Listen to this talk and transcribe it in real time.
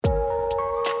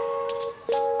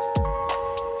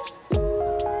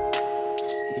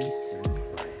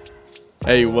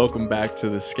Hey, welcome back to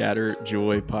the Scatter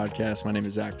Joy podcast. My name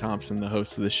is Zach Thompson, the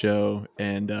host of the show,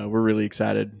 and we're really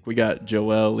excited. We got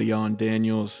Joel Leon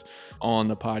Daniels on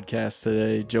the podcast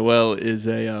today. Joel is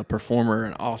a performer,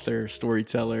 an author,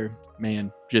 storyteller,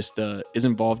 just is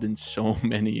involved in so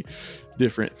many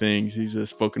different things. He's a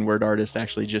spoken word artist,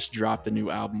 actually just dropped a new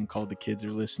album called The Kids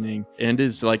Are Listening, and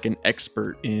is like an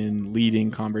expert in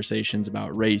leading conversations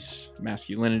about race,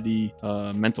 masculinity,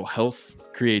 mental health,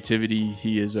 creativity.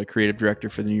 He is a creative director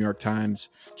for the New York Times,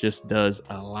 just does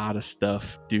a lot of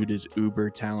stuff. Dude is uber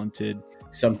talented.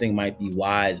 Something might be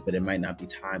wise, but it might not be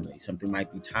timely. Something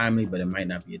might be timely, but it might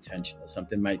not be intentional.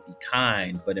 Something might be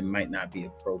kind, but it might not be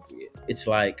appropriate. It's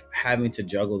like having to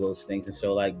juggle those things. And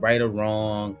so like right or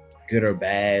wrong, good or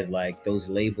bad, like those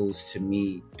labels to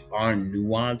me aren't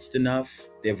nuanced enough.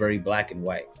 They're very black and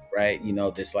white, right? You know,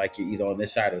 it's like you're either on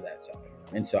this side or that side.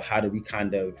 And so how do we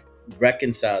kind of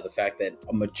reconcile the fact that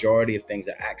a majority of things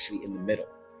are actually in the middle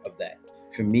of that?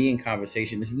 For me in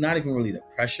conversation, this is not even really the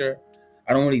pressure.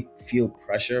 I don't really feel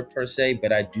pressure per se,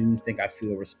 but I do think I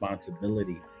feel a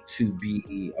responsibility to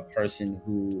be a person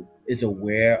who is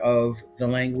aware of the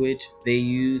language they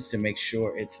use to make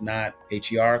sure it's not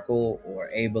patriarchal or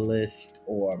ableist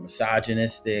or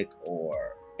misogynistic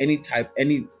or any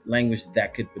language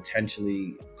that could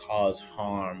potentially cause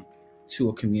harm to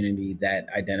a community that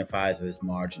identifies as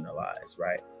marginalized,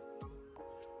 right?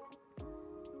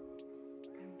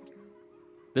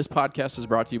 This podcast is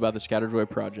brought to you by the Scatter Joy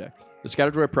Project. The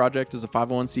Scatter Joy Project is a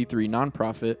 501c3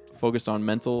 nonprofit focused on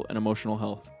mental and emotional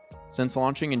health. Since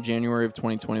launching in January of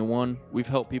 2021, we've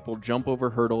helped people jump over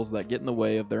hurdles that get in the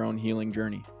way of their own healing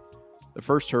journey. The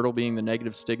first hurdle being the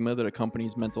negative stigma that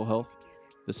accompanies mental health,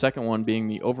 the second one being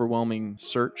the overwhelming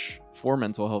search for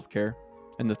mental health care,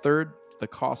 and the third, the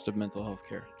cost of mental health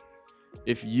care.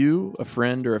 If you, a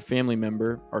friend, or a family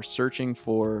member are searching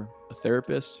for a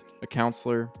therapist, a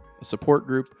counselor, a support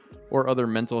group, or other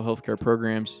mental health care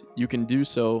programs, you can do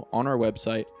so on our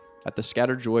website at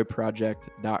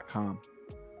thescatterjoyproject.com.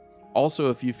 Also,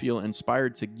 if you feel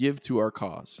inspired to give to our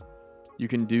cause, you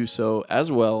can do so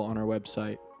as well on our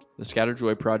website,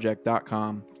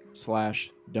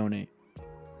 thescatterjoyproject.com/donate.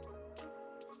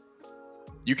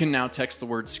 You can now text the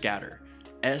word scatter,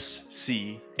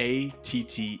 SCATTER,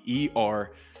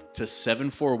 to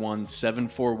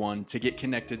 741-741 to get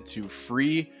connected to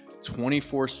free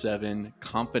 24/7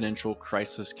 confidential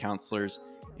crisis counselors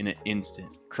in an instant.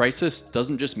 Crisis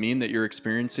doesn't just mean that you're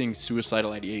experiencing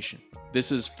suicidal ideation.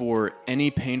 This is for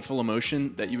any painful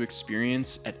emotion that you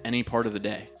experience at any part of the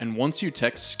day. And once you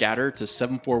text scatter to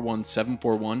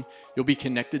 741-741, you'll be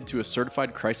connected to a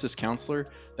certified crisis counselor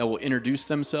that will introduce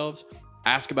themselves,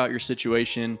 ask about your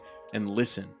situation, and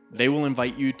listen. They will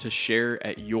invite you to share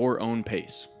at your own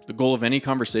pace. The goal of any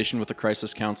conversation with a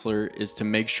crisis counselor is to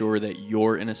make sure that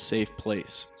you're in a safe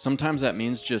place. Sometimes that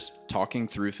means just talking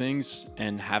through things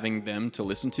and having them to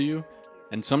listen to you.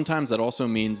 And sometimes that also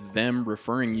means them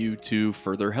referring you to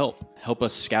further help. Help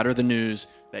us scatter the news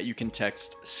that you can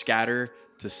text scatter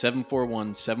to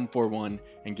 741-741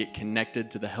 and get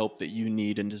connected to the help that you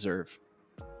need and deserve.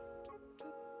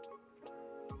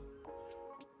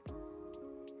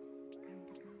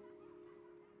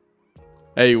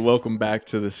 Hey, welcome back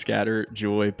to the Scatter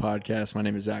Joy podcast. My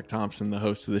name is Zach Thompson, the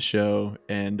host of the show,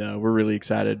 and we're really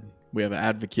excited. We have an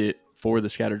advocate for the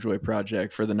Scatter Joy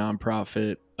Project, for the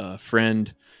nonprofit, a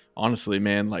friend, honestly,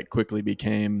 man, like quickly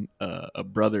became a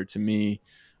brother to me.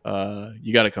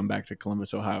 You got to come back to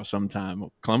Columbus, Ohio sometime.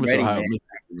 Columbus, Ready, Ohio, man.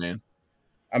 man.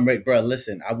 I'm ready, bro.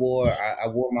 Listen, I wore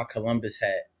my Columbus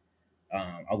hat.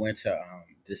 I went to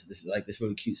this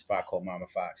really cute spot called Mama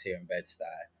Fox here in Bed-Stuy.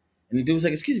 And the dude was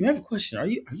like, "Excuse me, I have a question. Are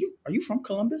you from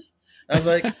Columbus?" And I was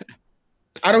like,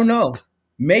 "I don't know.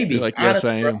 Maybe." You're like, yes,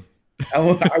 honestly, I am. I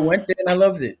went there and I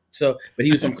loved it. So, but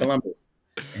he was from Columbus,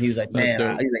 and he was like, That's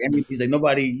 "Man," dope. he's like,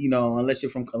 "Nobody, unless you're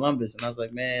from Columbus." And I was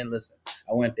like, "Man, listen,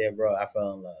 I went there, bro. I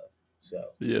fell in love." So,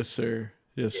 Yes, sir.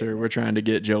 Yes, sir. yeah. We're trying to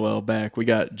get Joel back. We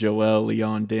got Joel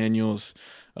Leon Daniels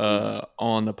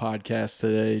on the podcast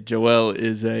today. Joel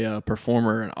is a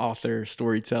performer, an author,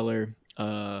 storyteller.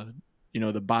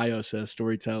 The bio says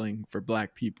storytelling for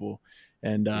Black people.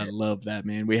 And I love that,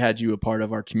 man. We had you a part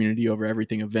of our Community Over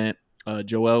Everything event.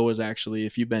 Joel was actually,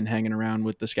 if you've been hanging around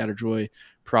with the Scatter Joy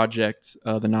Project,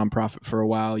 the nonprofit for a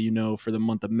while, for the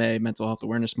month of May, Mental Health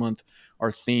Awareness Month,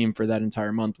 our theme for that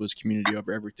entire month was Community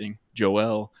Over Everything.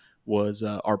 Joel was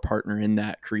our partner in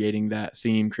that, creating that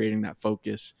theme, creating that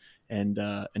focus, and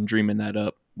dreaming that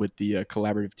up with the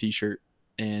collaborative t-shirt.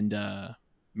 And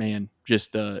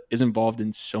is involved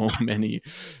in so many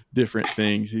different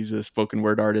things. He's a spoken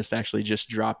word artist, actually just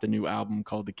dropped a new album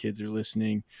called The Kids Are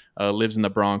Listening, lives in the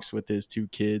Bronx with his two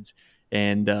kids.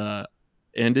 and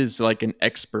is like an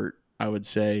expert, I would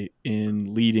say,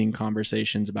 in leading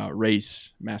conversations about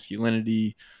race,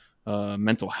 masculinity,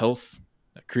 mental health,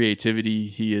 creativity.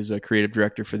 He is a creative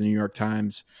director for the New York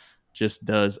Times. Just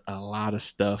does a lot of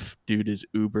stuff. Dude is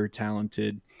uber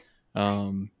talented.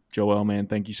 Joel, man,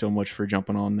 thank you so much for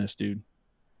jumping on this, dude.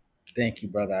 Thank you,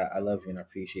 brother. I love you and I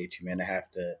appreciate you, man. I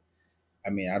have to. I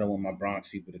mean, I don't want my Bronx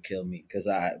people to kill me because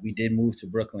we did move to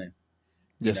Brooklyn,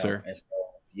 Yes, sir. and so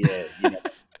yeah,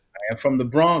 I am from the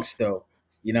Bronx, though.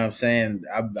 You know what I'm saying?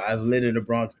 I've lived in the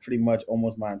Bronx pretty much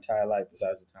almost my entire life,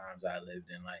 besides the times I lived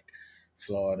in like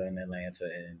Florida and Atlanta,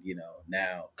 and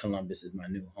now Columbus is my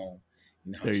new home.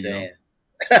 You know what I'm There you go. saying?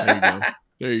 There you go.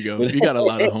 There you go. But You got a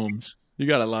lot of homes. You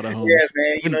got a lot of yeah, homes.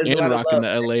 man, there's a And lot of rocking love, the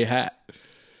LA hat.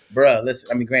 bro. Listen,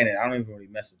 I mean, granted, I don't even really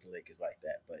mess with the Lakers like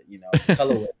that, but the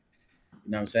colorway.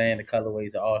 You know what I'm saying? The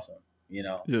colorways are awesome.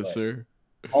 Yes, But sir.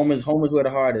 home is where the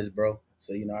heart is, bro.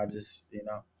 So I just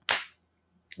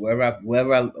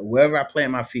wherever I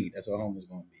plant my feet, that's where home is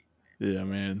going to be. Yeah, So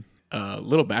man.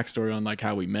 Little backstory on like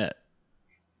how we met.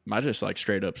 I just like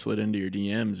straight up slid into your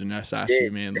DMs and just asked yeah,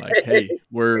 you, man, like, hey,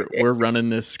 we're running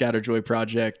this Scatterjoy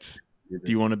project.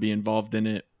 Do you want to be involved in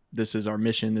it? This is our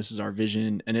mission. This is our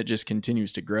vision, and it just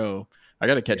continues to grow. I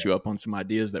got to catch yeah, you up on some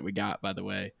ideas that we got, by the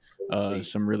way.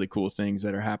 please. Some really cool things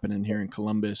that are happening here in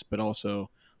Columbus, but also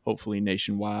hopefully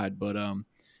nationwide. But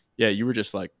yeah, you were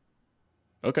just like,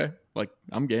 okay, like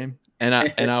I'm game. And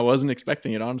I wasn't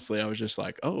expecting it, honestly. I was just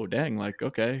like, oh dang, like,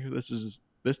 okay,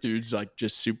 this dude's like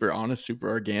just super honest, super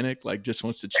organic, like just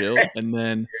wants to chill. And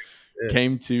then Yeah.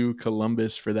 came to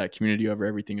Columbus for that community over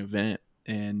everything event.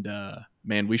 And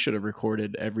man, we should have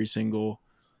recorded every single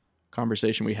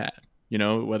conversation we had,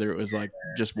 whether it was like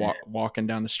just walking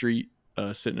down the street,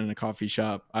 sitting in a coffee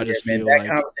shop. I Yeah, just man, feel that like,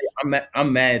 conversation.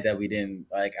 I'm mad that we didn't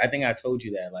like. I think I told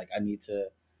you that. Like, I need to.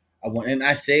 I want, and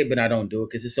I say it, but I don't do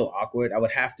it because it's so awkward. I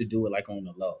would have to do it like on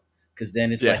the low, because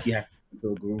then it's yeah, like you have to get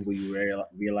into a groove where you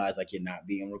realize like you're not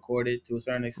being recorded to a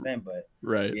certain extent. But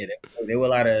right. yeah, there were a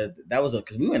lot of that was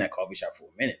because we were in that coffee shop for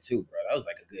a minute too, bro. That was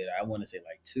like a good. I want to say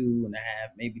like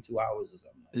 2.5, maybe 2 hours or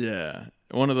something like that. Yeah.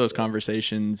 One of those Yeah,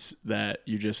 conversations that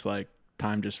you just like,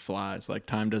 time just flies. Like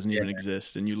time doesn't yeah, even man.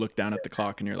 exist. And you look down at the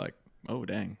clock and you're like, oh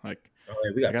dang, like Oh,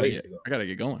 yeah, we I got gotta places get to go. I gotta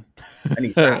get going. I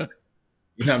need socks.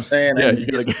 You know what I'm saying? I Yeah, need you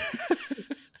to get gotta get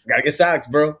gotta get socks,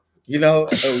 bro. We on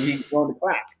the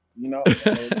clock. You know.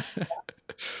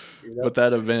 But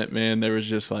that event, man, there was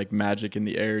just like magic in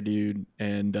the air, dude.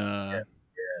 And Yeah,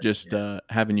 just yeah,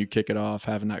 having you kick it off,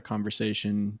 having that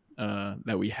conversation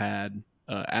that we had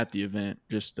at the event,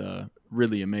 just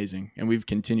really amazing. And we've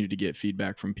continued to get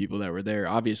feedback from people that were there.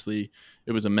 Obviously,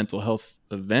 it was a mental health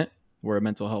event. We're a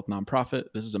mental health nonprofit.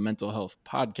 This is a mental health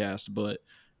podcast, but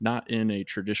not in a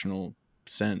traditional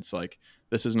sense. Like,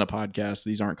 this isn't a podcast.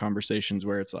 These aren't conversations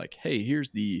where it's like, hey, here's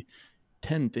the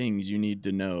 10 things you need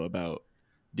to know about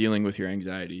dealing with your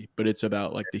anxiety, but it's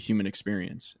about like the human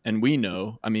experience. And we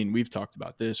know, I mean, we've talked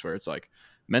about this where it's like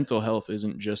mental health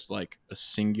isn't just like a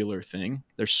singular thing.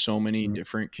 There's so many Mhm.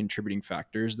 different contributing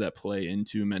factors that play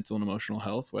into mental and emotional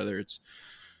health, whether it's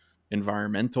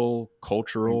environmental, Mhm.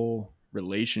 cultural,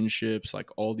 relationships, like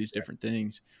all these Yeah, different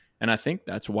things. And I think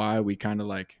that's why we kind of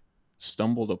like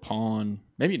stumbled upon,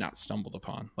 maybe not stumbled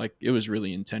upon, like it was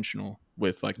really intentional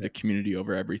with like yeah, the community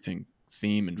over everything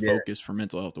theme and yeah, focus for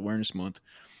Mental Health Awareness Month.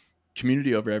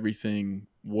 Community over everything.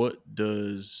 What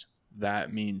does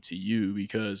that mean to you?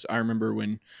 Because I remember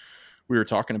when we were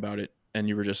talking about it and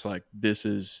you were just like, this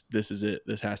is it,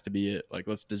 this has to be it, like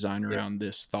let's design yeah, around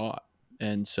this thought.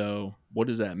 And so what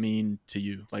does that mean to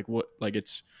you? Like what, like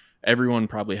it's, everyone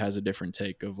probably has a different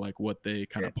take of like what they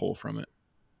kind yeah. of pull from it.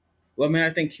 Well, man,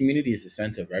 I think community is the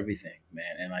center of everything,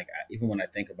 man. And like even when I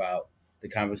think about the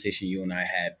conversation you and I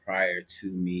had prior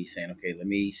to me saying, okay, let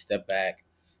me step back,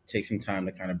 take some time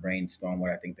to kind of brainstorm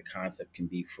what I think the concept can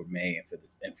be for May and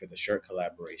for the shirt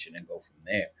collaboration and go from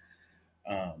there.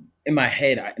 In my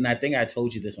head, and I think I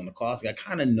told you this on the call. So I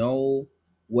kind of know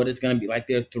what it's going to be like.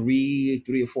 There are three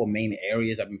or four main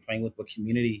areas I've been playing with, but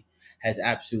community has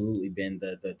absolutely been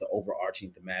the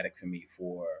overarching thematic for me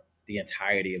for the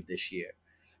entirety of this year.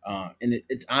 And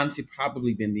it's honestly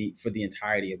probably been for the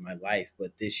entirety of my life,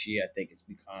 but this year I think it's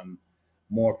become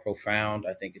more profound.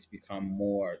 I think it's become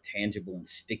more tangible and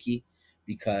sticky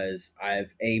because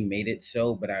I've made it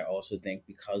so, but I also think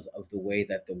because of the way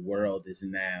that the world is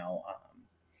now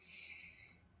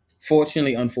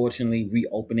fortunately, unfortunately,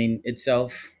 reopening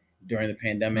itself during the Mm,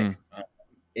 pandemic,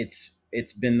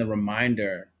 it's been the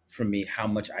reminder for me how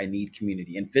much I need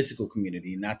community and physical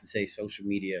community, not to say social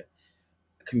media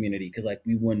community, because like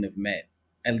we wouldn't have met.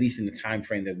 at least in the time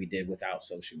frame that we did without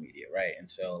social media, right? And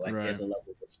so like there's Right. a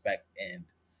level of respect and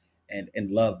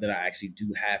love that I actually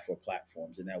do have for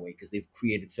platforms in that way because they've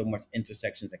created so much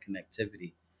intersections and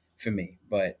connectivity for me.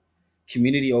 But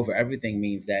community over everything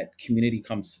means that community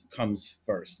comes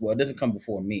first. Well, it doesn't come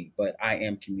before me, but I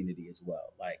am community as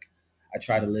well. Like I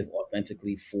try to Mm. live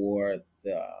authentically for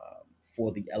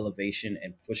the elevation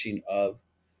and pushing of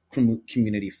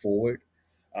community forward.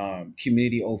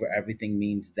 Community over everything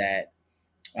means that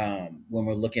when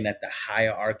we're looking at the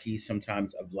hierarchy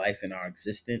sometimes of life in our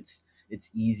existence,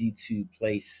 it's easy to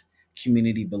place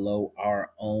community below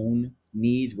our own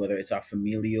needs, whether it's our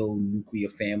familial nuclear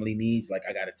family needs, like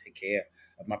I got to take care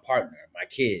of my partner, my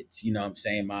kids, you know what I'm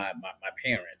saying, my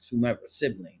parents, whomever,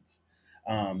 siblings.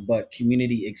 But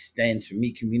community extends, for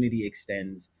me, community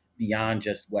extends beyond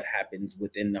just what happens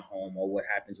within the home or what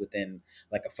happens within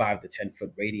like a 5 to 10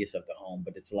 foot radius of the home,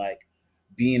 but it's like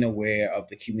being aware of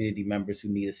the community members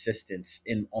who need assistance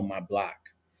in on my block,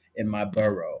 in my Mm.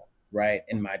 borough, right,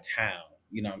 in my town.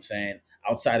 You know what I'm saying?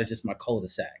 Outside of just my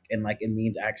cul-de-sac, and like it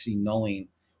means actually knowing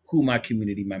who my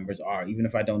community members are, even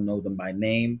if I don't know them by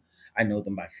name. I know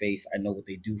them by face. I know what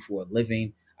they do for a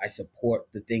living. I support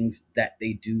the things that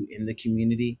they do in the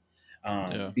community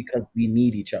Yeah. because we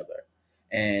need each other.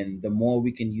 And the more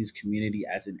we can use community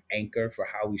as an anchor for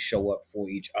how we show up for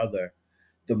each other,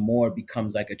 the more it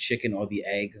becomes like a chicken or the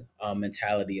egg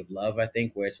mentality of love, I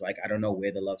think, where it's like, I don't know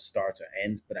where the love starts or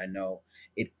ends, but I know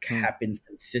it Mm. happens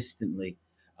consistently.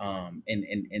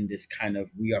 In this kind of,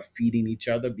 we are feeding each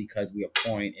other because we are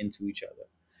pouring into each other.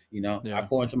 You know, I Yeah.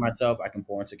 pour into myself, I can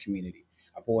pour into community.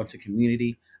 I pour into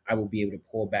community, I will be able to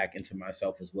pour back into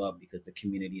myself as well because the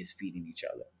community is feeding each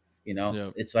other. You know,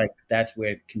 Yeah. it's like that's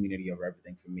where community over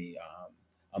everything for me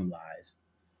lies.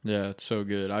 Yeah, it's so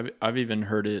good. I've even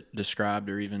heard it described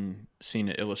or even seen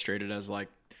it illustrated as like,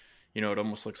 it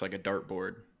almost looks like a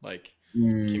dartboard. Like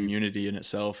Mm, community in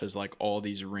itself is like all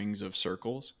these rings of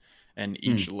circles, and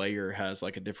mm, each layer has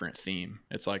like a different theme.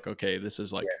 It's like, okay, this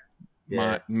is like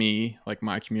yeah, like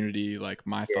my community, like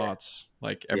my yeah, thoughts,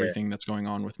 like yeah, everything that's going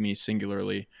on with me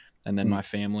singularly, and then mm, my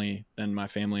family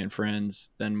and friends,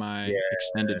 then my yeah,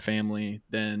 extended family,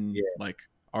 then yeah. like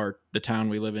the town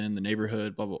we live in, the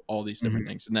neighborhood, blah blah, all these different Mhm.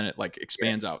 things, and then it like Yeah,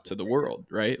 expands out to the world,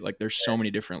 right? Like there's so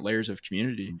many different layers of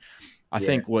community. mhm. I Yeah,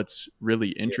 think what's really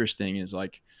yeah, interesting is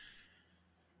like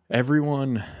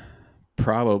everyone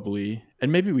probably,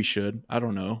 and maybe we should, I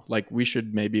don't know, like we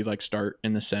should maybe like start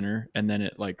in the center and then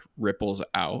it like ripples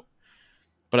out.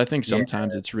 But I think yeah,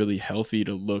 sometimes it's really healthy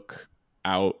to look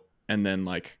out and then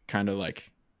like kind of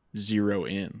like zero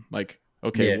in. Like,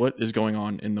 okay, yeah, what is going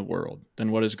on in the world?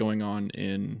 Then what is going on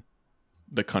in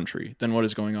the country? Then what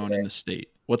is going on in yeah, the state?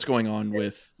 What's going on yeah,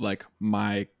 with like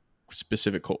my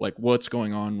specific like what's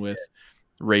going on with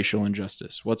racial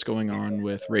injustice? What's going on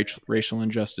with racial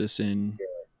injustice in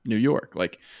New York?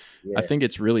 Like I yeah, think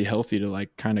it's really healthy to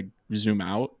like kind of zoom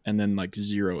out and then like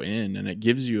zero in, and it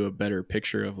gives you a better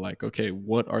picture of like, okay,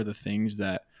 what are the things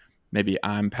that maybe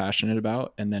I'm passionate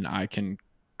about, and then I can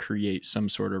create some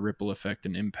sort of ripple effect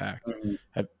and impact. mhm,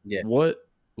 Have, yeah. what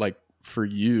like for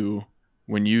you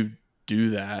when you do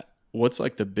that, what's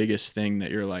like the biggest thing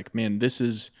that you're like, man, this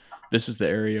is the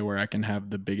area where I can have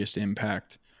the biggest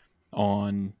impact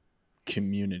on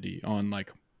community, on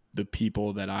like the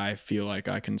people that I feel like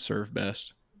I can serve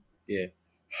best? Yeah.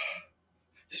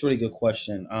 It's a really good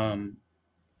question.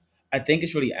 I think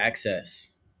it's really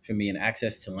access for me and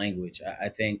access to language. I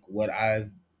think what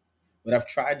I've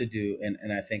tried to do, and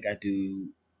I think I do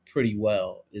pretty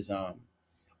well, is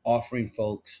offering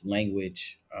folks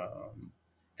language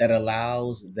that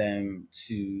allows them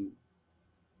to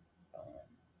um,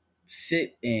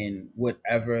 sit in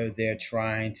whatever they're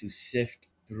trying to sift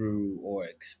through or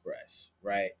express,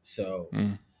 right? So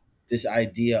Mm, this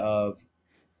idea of,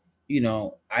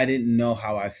 I didn't know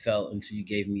how I felt until you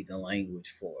gave me the language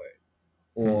for it.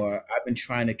 mm, Or I've been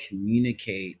trying to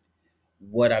communicate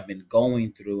what I've been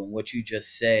going through, and what you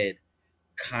just said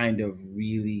kind of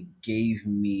really gave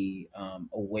me a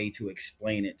way to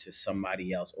explain it to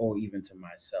somebody else or even to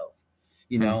myself.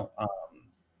 You mm, know,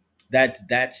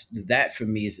 that for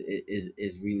me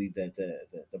is really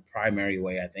the primary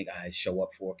way I think I show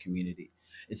up for a community.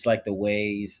 It's like the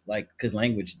ways, like, because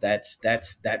language, that's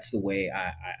the way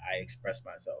I express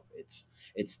myself.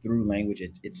 It's through language,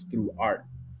 it's through art,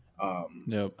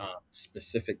 yep.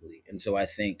 specifically. And so I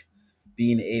think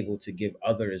being able to give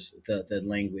others the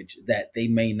language that they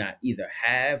may not either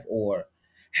have or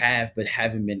have but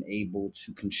haven't been able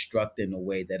to construct in a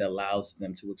way that allows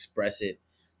them to express it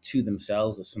to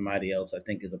themselves or somebody else, I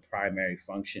think is a primary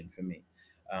function for me.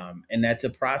 And that's a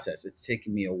process. It's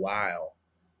taken me a while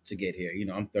to get here.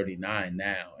 I'm 39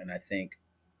 now, and I think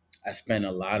I spent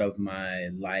a lot of my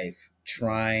life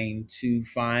trying to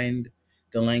find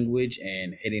the language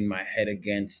and hitting my head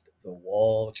against the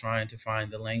wall trying to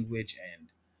find the language and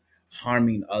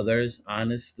harming others,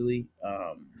 honestly,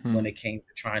 Hmm. when it came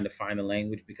to trying to find a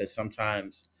language, because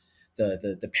sometimes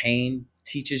the pain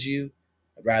teaches you.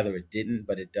 Rather, it didn't,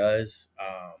 but it does.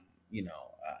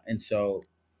 And so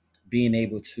being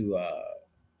able to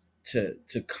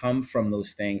come from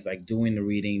those things, like doing the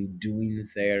reading, doing the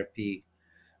therapy,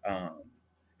 um,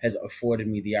 has afforded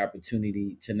me the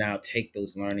opportunity to now take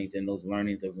those learnings and those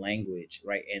learnings of language,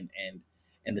 right, and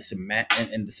and the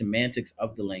semantics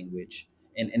of the language,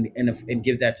 and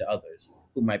give that to others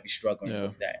who might be struggling Yeah.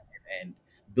 with that, and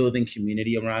building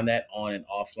community around that on and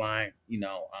offline,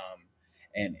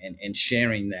 and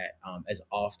sharing that as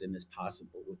often as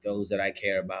possible with those that I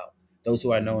care about, those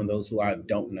who I know and those who I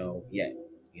don't know yet,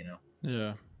 you know.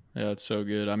 Yeah. Yeah, it's so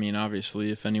good. I mean,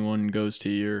 obviously, if anyone goes to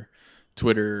your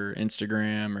Twitter,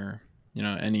 Instagram, or,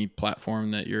 any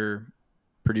platform that you're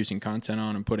producing content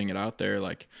on and putting it out there,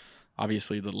 like,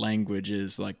 obviously the language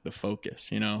is like the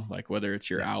focus, like whether it's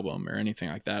your Yeah. album or anything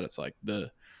like that, it's like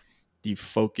the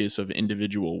focus of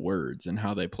individual words and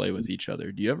how they play with each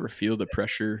other. Do you ever feel the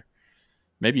pressure,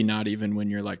 maybe not even when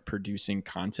you're like producing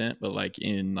content, but like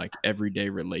in like everyday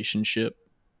relationship,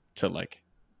 to like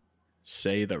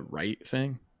say the right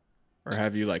thing? Or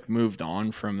have you like moved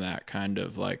on from that kind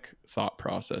of like thought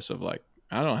process of like,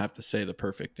 I don't have to say the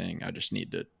perfect thing, I just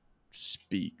need to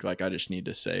speak, like I just need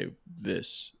to say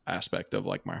this aspect of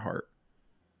like my heart?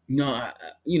 No,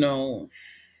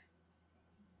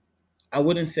 I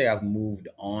wouldn't say I've moved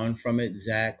on from it,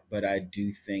 Zach, but I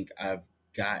do think I've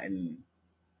gotten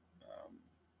um,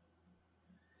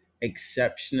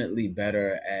 exceptionally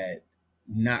better at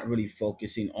not really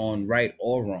focusing on right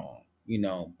or wrong,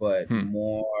 but Hmm.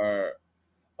 more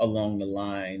along the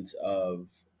lines of,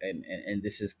 and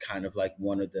this is kind of like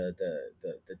one of the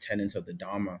tenets of the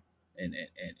Dharma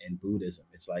in Buddhism.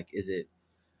 It's like, is it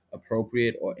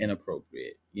appropriate or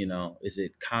inappropriate? Is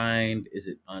it kind? Is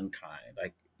it unkind?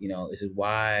 Like, is it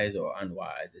wise or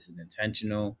unwise? Is it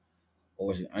intentional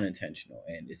or is it unintentional?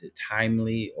 And is it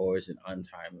timely or is it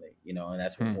untimely? And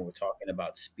that's Hmm. when we're talking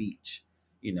about speech.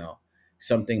 You know,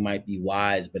 something might be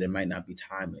wise, but it might not be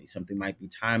timely. Something might be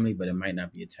timely, but it might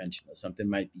not be intentional. Something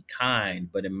might be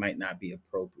kind, but it might not be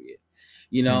appropriate.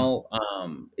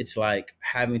 Hmm. It's like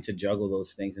having to juggle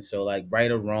those things. And so, like,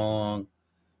 right or wrong,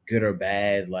 good or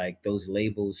bad, like those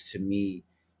labels to me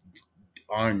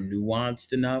aren't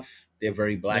nuanced enough. They're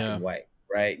very black and Yeah. white,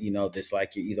 right? This,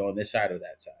 like, you're either on this side or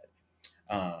that side.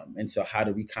 And so, how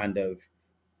do we kind of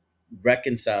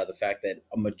reconcile the fact that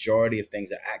a majority of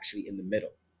things are actually in the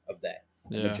middle of that?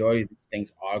 A Yeah. majority of these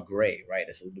things are gray, right?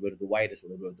 It's a little bit of the white, it's a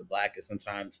little bit of the black, and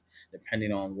sometimes,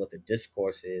 depending on what the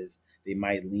discourse is, they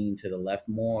might lean to the left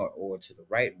more or to the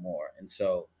right more. And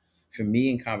so, for me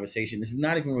in conversation, this is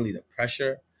not even really the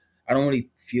pressure. I don't really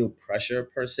feel pressure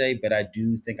per se, but I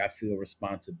do think I feel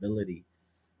responsibility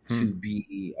Hmm. to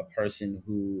be a person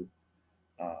who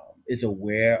is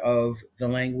aware of the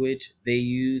language they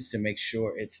use to make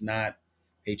sure it's not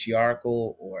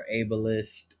patriarchal or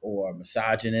ableist or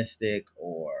misogynistic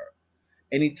or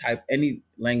any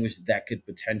language that could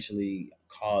potentially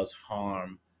cause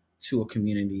harm to a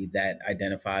community that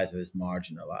identifies as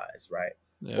marginalized, right?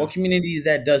 Or Yeah. community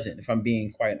that doesn't. If I'm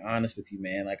being quite honest with you,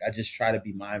 man, like, I just try to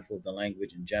be mindful of the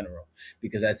language in general,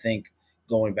 because I think,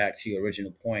 going back to your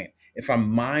original point, if I'm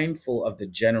mindful of the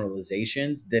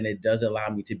generalizations, then it does allow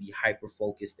me to be hyper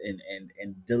focused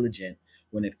and diligent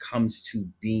when it comes to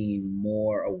being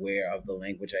more aware of the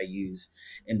language I use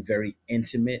in very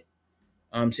intimate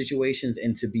situations.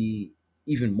 And to be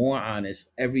even more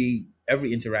honest, every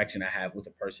interaction I have with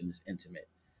a person is intimate.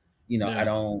 I Yeah.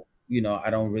 don't, I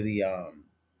don't really.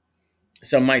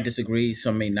 Some might disagree,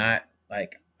 some may not.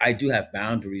 Like, I do have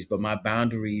boundaries, but my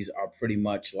boundaries are pretty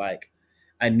much like,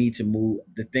 I need to move.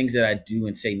 The things that I do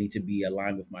and say need to be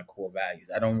aligned with my core values.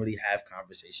 I don't really have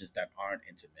conversations that aren't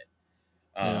intimate.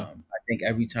 Yeah. I think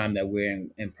every time that we're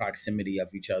in proximity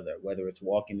of each other, whether it's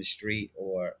walking the street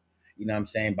or, what I'm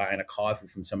saying, buying a coffee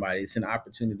from somebody, it's an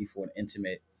opportunity for an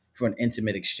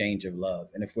intimate exchange of love.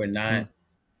 And Hmm.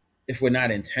 if we're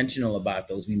not intentional about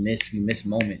those, we miss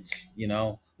moments.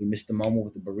 We miss the moment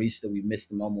with the barista, we miss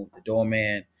the moment with the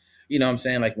doorman. What I'm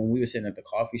saying? Like, when we were sitting at the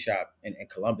coffee shop in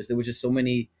Columbus, there was just so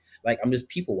many. Like, I'm just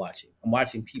people watching. I'm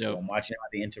watching people. Yep. I'm watching how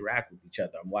they interact with each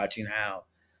other. I'm watching how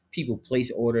people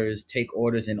place orders, take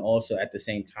orders, and also at the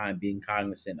same time being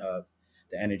cognizant of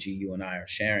the energy you and I are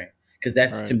sharing. because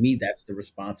that's, to Right. me, that's the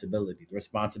responsibility. The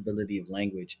responsibility of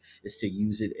language is to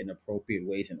use it in appropriate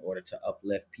ways in order to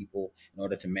uplift people, in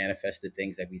order to manifest the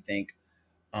things that we think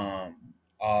um,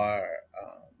 are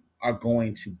um, are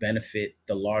going to benefit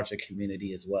the larger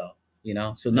community as well.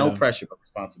 So no Yeah. pressure but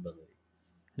responsibility.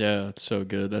 Yeah, it's so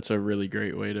good. That's a really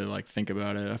great way to like think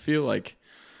about it. I feel like,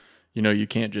 you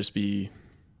can't just be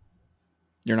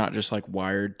you're not just like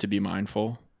wired to be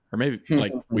mindful. Or maybe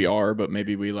like we are, but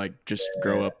maybe we like just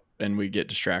grow up and we get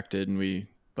distracted and we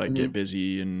like get Hmm.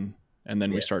 busy and then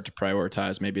we Yeah, start to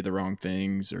prioritize maybe the wrong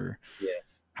things. Or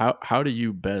yeah. how do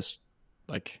you best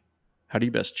like how do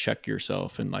you best check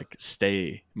yourself and like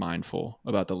stay mindful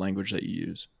about the language that you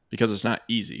use? Because it's not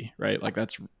easy, right? Like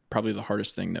that's probably the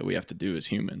hardest thing that we have to do as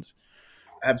humans.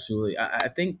 Absolutely. I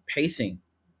think pacing.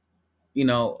 You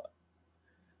know,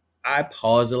 I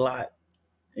pause a lot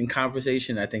in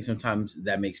conversation. I think sometimes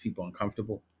that makes people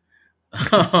uncomfortable. They're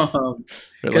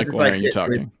Because like, it's why like aren't you this.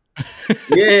 talking?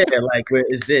 Yeah, like where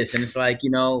is this? And it's like,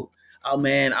 oh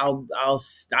man, I'll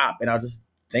stop and I'll just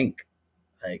think,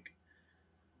 like,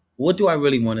 what do I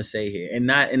really want to say here? And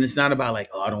it's not about like,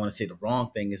 oh, I don't want to say the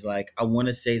wrong thing. It's like I want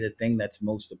to say the thing that's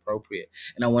most appropriate.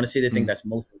 And I want to say the thing Mm, that's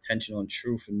most intentional and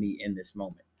true for me in this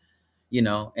moment.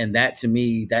 And that, to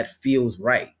me, that feels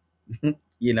right.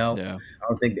 yeah. I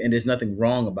don't think, and there's nothing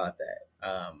wrong about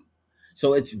that.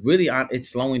 So it's really it's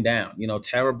slowing down.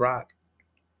 Tara Brock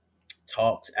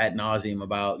talks ad nauseum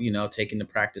about taking the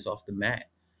practice off the mat,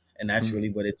 and that's Mm, really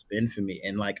what it's been for me.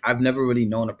 And like I've never really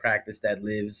known a practice that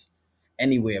lives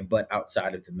anywhere but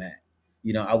outside of the mat.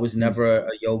 I was mm, never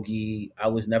a yogi. I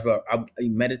was never.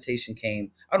 Meditation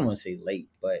came. I don't want to say late,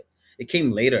 but it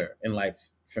came later in life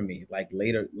for me, like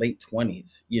later, late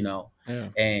 20s. yeah.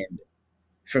 And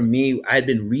for me, I had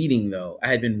been reading, though. I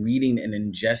had been reading and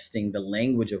ingesting the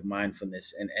language of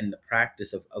mindfulness and the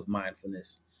practice of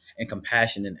mindfulness and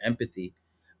compassion and empathy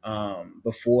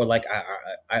before, like,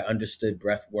 I understood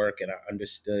breath work and I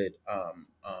understood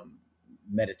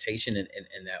meditation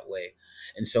in that way.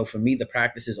 And so for me, the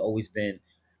practice has always been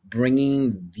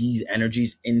bringing these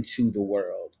energies into the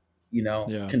world,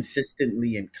 Yeah.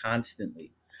 consistently and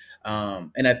constantly.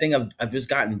 And I think I've just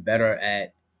gotten better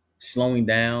at slowing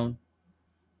down,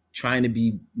 trying to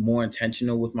be more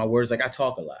intentional with my words. Like I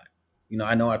talk a lot.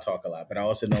 I know I talk a lot, but I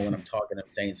also know when I'm talking,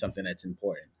 I'm saying something that's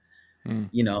important. Mm,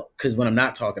 Because when I'm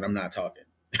not talking, I'm not talking.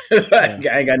 I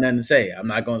yeah. ain't got nothing to say. I'm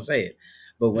not gonna say it.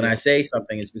 But when I Yeah. say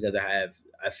something, it's because I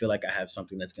feel like I have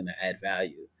something that's gonna add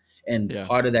value. And Yeah.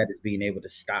 part of that is being able to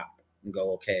stop and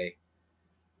go, okay,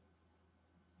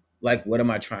 like what am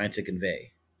I trying to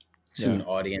convey to Yeah. an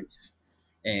audience?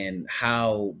 And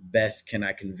how best can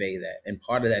I convey that? And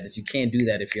part of that is you can't do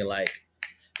that if you're like,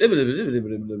 Right.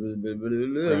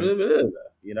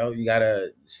 you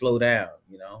gotta slow down.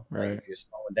 Like Right. if you're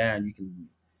slowing down, you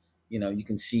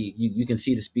can see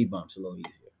the speed bumps a little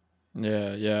easier.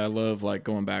 Yeah. Yeah. I love like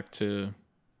going back to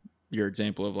your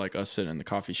example of like us sitting in the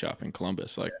coffee shop in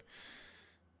Columbus, like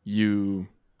you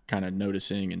kind of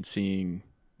noticing and seeing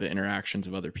the interactions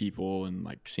of other people and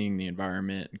like seeing the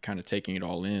environment and kind of taking it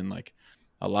all in. Like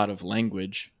a lot of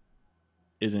language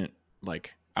isn't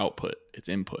like output, it's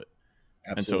input.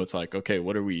 And so it's Absolutely. like, okay,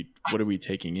 what are we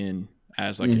taking in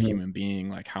as like a Hmm. human being?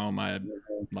 Like how am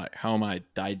I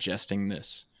digesting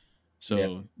this Yeah.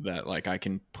 so that like I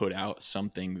can put out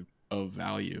something of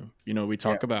value? We Yeah.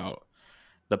 talk about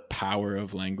the power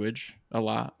of language a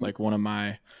lot. Like one of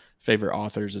my favorite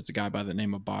authors, it's a guy by the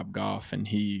name of Bob Goff, and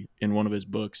he in one of his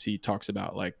books he talks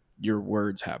about like your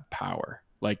words have power.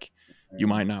 Like you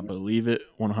might not Mhm. believe it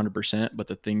 100%, but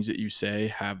the things that you say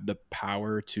have the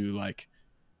power to like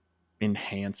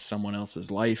enhance someone else's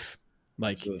life.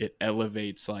 Like Absolutely. it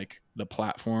elevates like the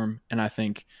platform. And I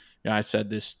think, I said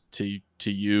this to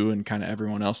you and kind of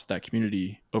everyone else at that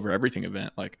community over everything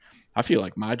event. Like I feel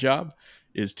like my job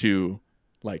is to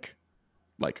like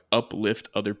uplift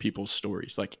other people's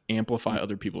stories, like amplify Mm.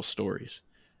 other people's stories,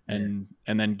 Yeah.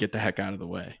 and then get the heck out of the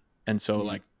way. And so Mm.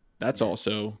 like that's Yeah.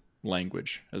 also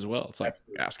language as well. It's like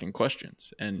Absolutely. asking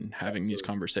questions and having these Absolutely.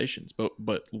 conversations.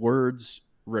 But words,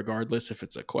 regardless if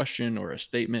it's a question or a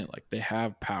statement, like they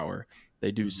have power.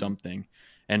 They do Hmm. something.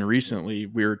 And Yeah. recently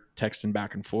we were texting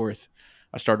back and forth.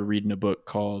 I started reading a book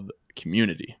called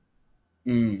Community.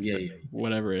 Yeah. Yeah.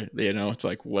 Whatever, it's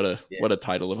like Yeah. what a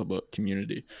title of a book,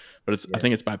 Community. But I Yeah.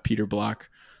 think it's by Peter Block.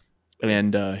 Yeah.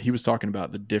 And he was talking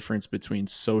about the difference between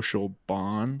social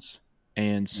bonds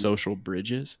and Mm. social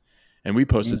bridges. And we Mm.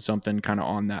 posted something kind of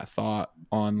on that thought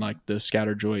on like the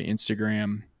Scatterjoy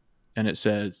Instagram. And it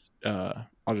says,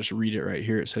 I'll just read it right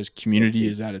here. It says, Yeah. community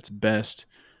Please. is at its best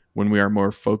when we are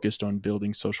more focused on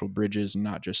building social bridges and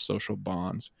not just social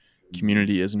bonds.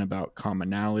 community isn't about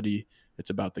commonality. It's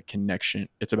about the connection.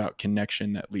 It's about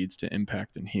connection that leads to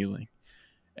impact and healing.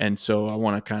 And so I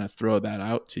want to kind of throw that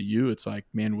out to you. It's like,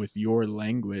 man, with your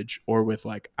language or with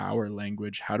like our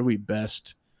language,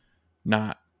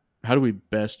 not how do we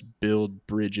best build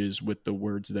bridges with the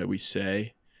words that we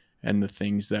say and the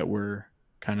things that we're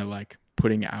kind of like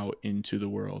putting out into the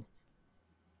world?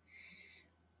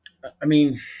 I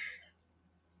mean,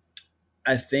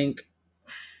 I think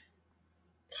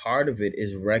part of it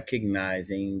is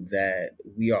recognizing that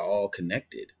we are all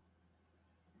connected.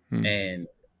 Hmm. And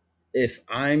if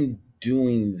I'm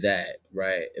doing that,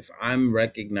 right, if I'm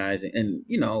recognizing, and,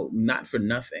 not for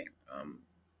nothing,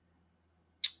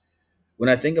 when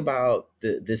I think about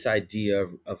this idea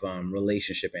of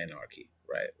relationship anarchy,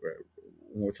 right,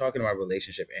 when we're talking about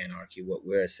relationship anarchy, what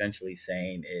we're essentially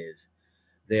saying is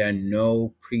there are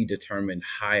no predetermined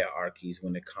hierarchies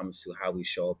when it comes to how we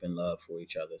show up in love for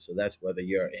each other. So that's whether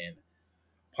you're in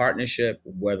partnership,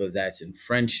 whether that's in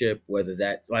friendship, whether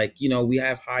that's like, we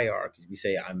have hierarchies. We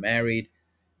say, I'm married.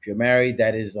 If you're married,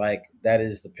 that is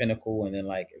the pinnacle. And then,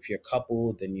 like, if you're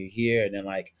coupled, then you're here. And then,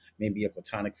 like, maybe your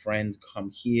platonic friends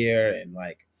come here, and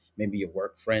like maybe your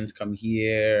work friends come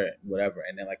here, whatever.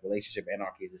 And then, like, relationship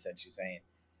anarchy is essentially saying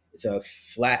it's a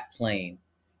flat plane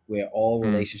where all Hmm.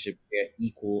 relationships share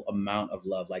equal amount of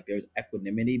love. Like, there's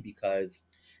equanimity because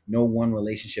no one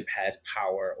relationship has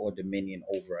power or dominion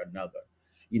over another.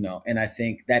 And I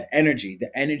think that the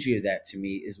energy of that, to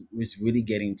me, is really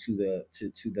getting to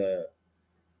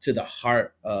the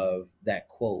heart of that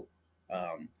quote.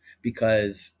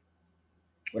 Because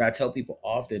what I tell people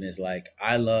often is, like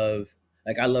I love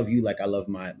you, like I love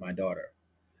my daughter.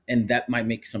 And that might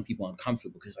make some people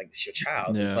uncomfortable because, like, it's your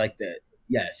child. It's Yeah. like that.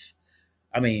 Yes.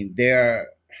 I mean,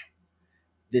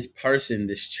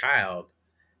 this child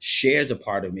shares a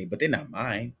part of me, but they're not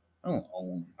mine. I don't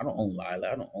own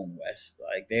Lila. I don't own West.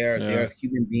 Like, they're Yeah.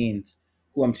 human beings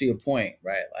who, I'm to your point,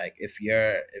 right? Like, if you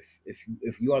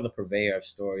are the purveyor of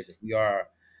stories, if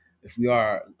we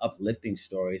are uplifting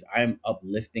stories, I'm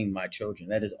uplifting my children.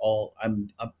 That is all. I'm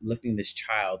uplifting this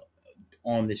child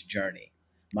on this journey.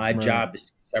 My Right. job is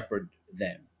to shepherd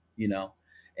them, you know?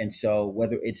 And so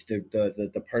whether it's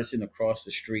the person across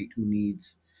the street who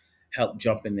needs help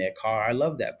jump in their car, I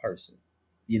love that person,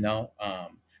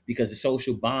 because the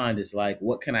social bond is like,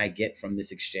 what can I get from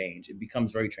this exchange? It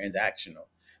becomes very transactional.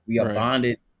 We are Right.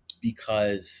 bonded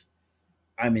because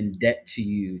I'm in debt to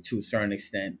you to a certain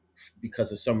extent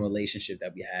because of some relationship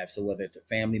that we have. So whether it's a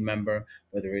family member,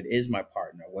 whether it is my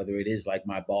partner, whether it is like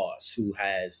my boss who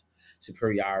has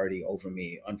superiority over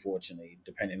me, unfortunately,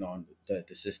 depending on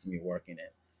the system you're working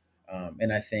in.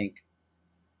 And I think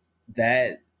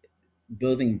that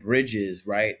building bridges,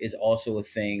 right, is also a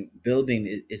thing. Building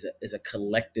is a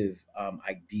collective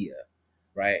idea,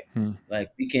 right? Hmm.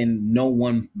 Like, no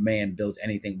one man builds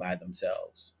anything by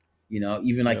themselves.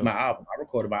 Even like Yep. my album, I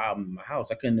recorded my album in my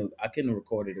house. I couldn't have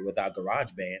recorded it without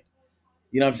GarageBand.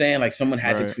 You know what I'm saying? Like, someone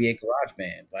had to Right. create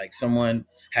GarageBand. Like, someone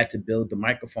had to build the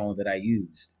microphone that I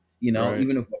used. Right.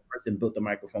 Even if one person built the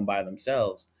microphone by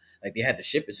themselves, like, they had to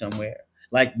ship it somewhere.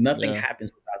 Like, nothing Yeah.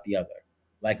 happens without the other.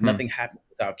 Like, Hmm. nothing happens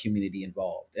without community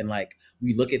involved. And, like,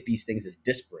 we look at these things as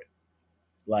disparate.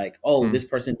 Like, oh, Hmm. this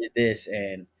person did this,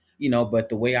 and but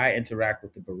the way I interact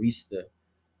with the barista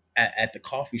at the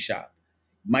coffee shop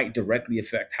might directly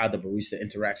affect how the barista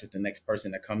interacts with the next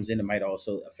person that comes in. It might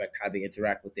also affect how they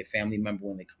interact with their family member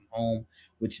when they come home,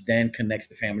 which then connects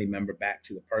the family member back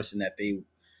to the person that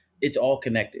it's all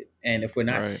connected. And if we're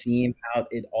not Right. seeing how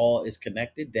it all is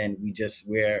connected, then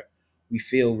we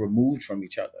feel removed from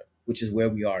each other, which is where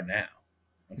we are now,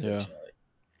 Yeah. unfortunately.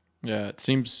 Yeah. It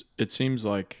seems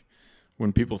like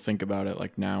when people think about it,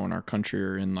 like now in our country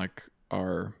or in like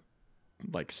our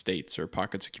like states or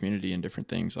pockets of community and different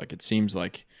things, like it seems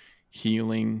like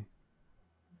healing,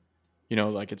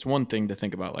 like it's one thing to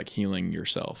think about like healing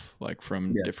yourself, like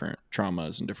from Yeah. different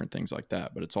traumas and different things like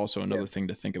that. But it's also Yeah. another thing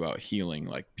to think about healing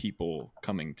like people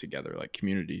coming together, like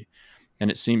community. And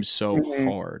it seems so Hmm.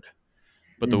 hard.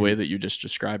 But the way Hmm. that you just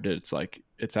described it, it's like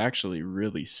it's actually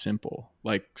really simple.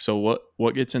 Like, so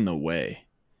what gets in the way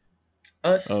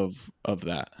Us. of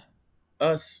that?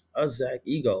 Us, Zach.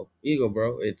 Ego,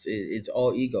 bro. It's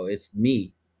all ego. It's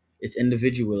me. It's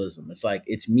individualism. It's like,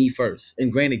 it's me first.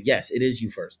 And granted, yes, it is you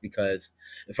first, because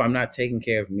if I'm not taking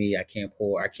care of me, I can't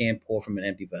pour from an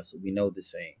empty vessel. We know the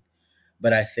saying.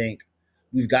 But I think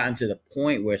we've gotten to the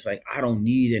point where it's like, I don't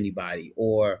need anybody.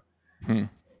 Or, Hmm.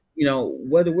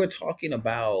 whether we're talking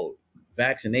about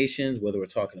vaccinations, whether we're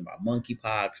talking about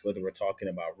monkeypox, whether we're talking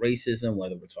about racism,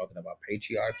 whether we're talking about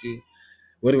patriarchy,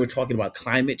 whether we're talking about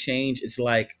climate change, it's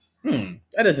like,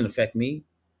 that doesn't affect me.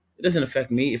 It doesn't affect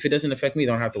me. If it doesn't affect me,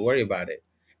 don't have to worry about it.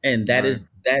 And Right.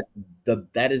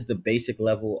 that is the basic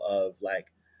level of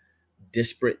like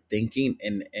disparate thinking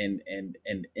and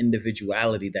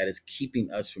individuality that is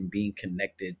keeping us from being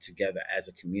connected together as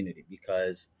a community.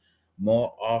 Because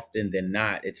more often than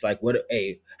not, it's like, what,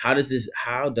 hey, how does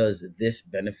this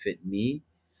benefit me,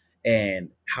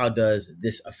 and how does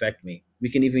this affect me? We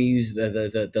can even use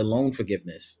the loan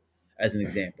forgiveness as an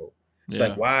example. It's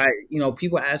like, Yeah. why,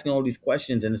 people asking all these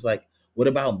questions, and it's like, what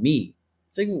about me?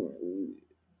 It's like,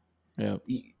 Yeah.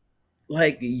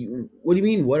 what do you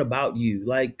mean, what about you?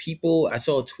 Like, people, I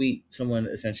saw a tweet, someone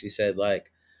essentially said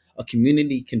like, a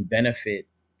community can benefit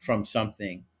from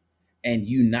something and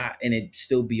you not, and it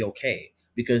still be okay,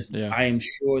 because Yeah. I am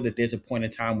sure that there's a point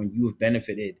in time when you have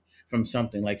benefited from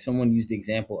something. Like, someone used the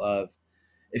example of,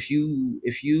 if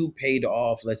you paid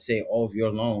off, let's say, all of your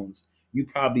loans, you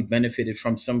probably benefited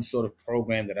from some sort of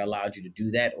program that allowed you to do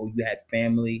that, or you had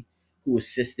family who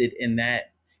assisted in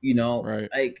that. Right.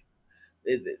 Like,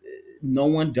 no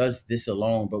one does this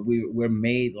alone, but we're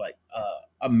made like,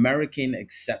 American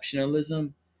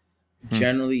exceptionalism Hmm.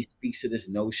 generally speaks to this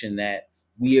notion that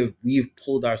we've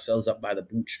pulled ourselves up by the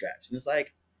bootstraps, and it's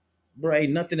like, bro,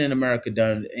 ain't nothing in America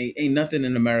done. Ain't nothing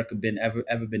in America been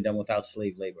ever been done without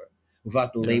slave labor,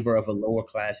 without the Yeah. labor of a lower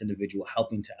class individual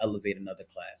helping to elevate another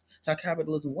class. It's how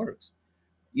capitalism works,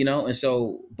 And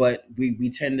so, but we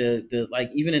tend to like,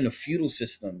 even in the feudal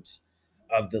systems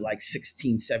of the like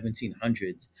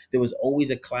 1700s, there was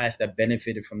always a class that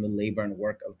benefited from the labor and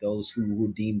work of those who were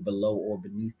deemed below or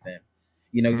beneath them.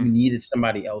 Hmm. You needed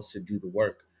somebody else to do the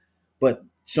work, but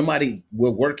somebody, we're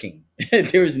working.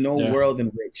 There is no Yeah. world in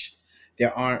which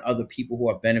there aren't other people who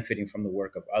are benefiting from the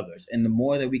work of others. And the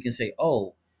more that we can say,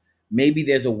 oh, maybe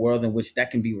there's a world in which that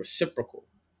can be reciprocal,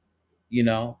 you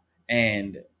know,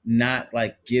 and not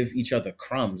like give each other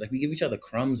crumbs. Like, we give each other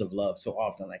crumbs of love so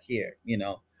often, like, here,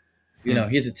 Hmm.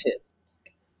 here's a tip.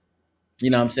 You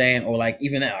know what I'm saying? Or like,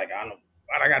 even that, like, I don't,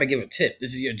 why I gotta give a tip?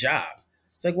 This is your job.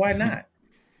 It's like, why not?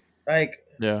 Like,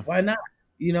 Yeah. why not?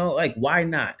 Like, why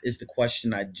not is the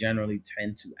question I generally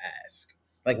tend to ask.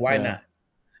 Like, why Yeah. not?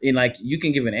 And like, you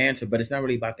can give an answer, but it's not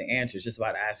really about the answer. It's just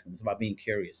about asking. It's about being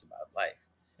curious about life.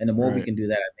 And the more we Right. can do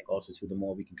that, I think also too, the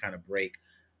more we can kind of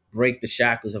break the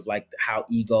shackles of like how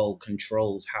ego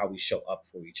controls how we show up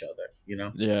for each other.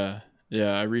 Yeah.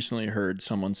 Yeah. I recently heard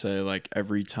someone say, like,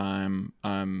 every time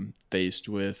I'm faced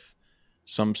with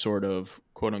some sort of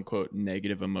quote unquote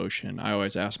negative emotion, I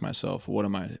always ask myself, what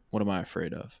am I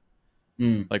afraid of?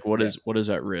 Like, what Yeah. is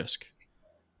at risk?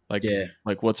 Yeah.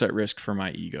 Like what's at risk for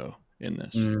my ego in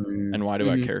this? Mm-hmm. And why do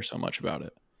I Mm-hmm. care so much about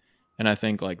it? And I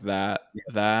think like Yeah.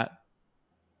 that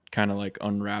kind of like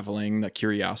unraveling that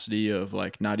curiosity of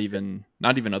like not even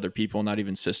other people, not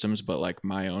even systems, but like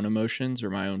my own emotions or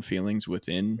my own feelings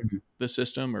within Mm-hmm. the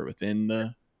system or within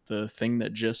the thing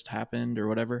that just happened or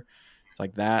whatever. It's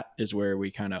like that is where we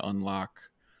kind of unlock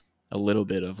a little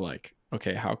bit of like,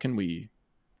 okay, how can we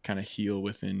kind of heal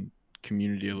within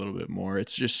community a little bit more?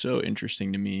 It's just so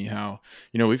interesting to me how,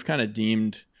 we've kind of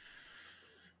deemed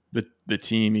the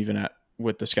team, even at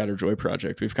with the Scatter Joy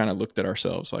project, we've kind of looked at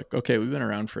ourselves like, okay, we've been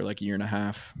around for like a year and a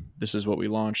half. This is what we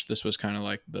launched. This was kind of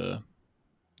like the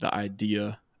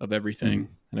idea of Mm-hmm. everything.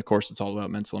 And of course it's all about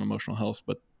mental and emotional health,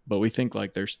 but we think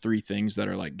like there's three things that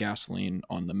are like gasoline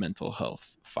on the mental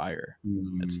health fire.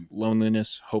 Mm-hmm. It's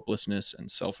loneliness, hopelessness, and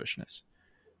selfishness.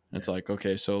 And Yeah. it's like,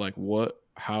 okay, so like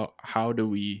how do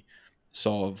we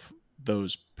solve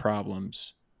those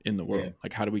problems in the Yeah. world?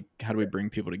 Like how do we bring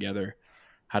people together?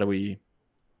 How do we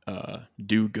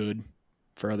do good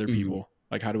for other Mm-hmm. people?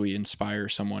 Like how do we inspire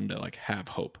someone to like have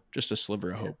hope, just a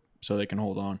sliver of Yeah. hope so they can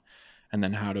hold on? And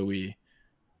then how do we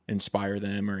inspire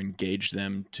them or engage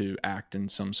them to act in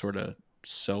some sort of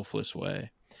selfless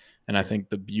way? And I Yeah. think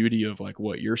the beauty of like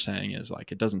what you're saying is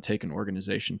like it doesn't take an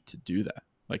organization to do that.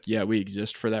 Like, yeah, we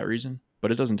exist for that reason,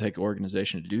 but it doesn't take an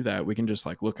organization to do that. We can just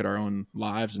like look at our own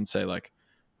lives and say like,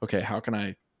 okay, how can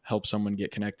I help someone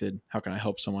get connected? How can I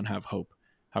help someone have hope?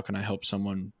 How can I help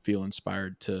someone feel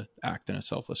inspired to act in a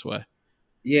selfless way?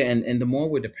 Yeah, and the more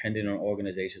we're dependent on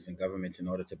organizations and governments in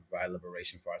order to provide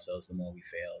liberation for ourselves, the more we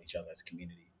fail each other as a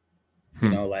community.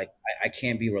 Hmm. Like, I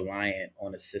can't be reliant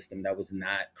on a system that was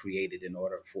not created in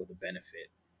order for the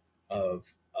benefit of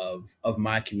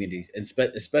my communities, and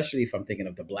especially if I'm thinking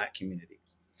of the Black community.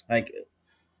 Like,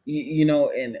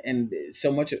 and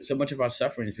so much of our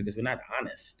suffering is because we're not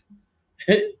honest.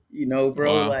 Bro.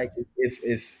 Wow. Like,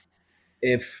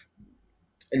 if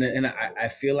and I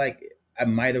feel like I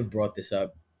might have brought this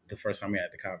up the first time we had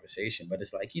the conversation, but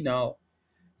it's like,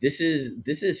 this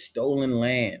is stolen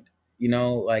land.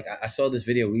 Like I saw this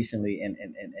video recently, and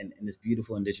this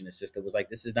beautiful indigenous sister was like,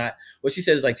 "This is not," what she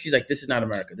said is like, she's like, "This is not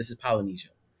America. This is Polynesia."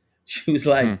 She was Hmm.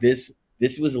 like, "This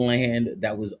was land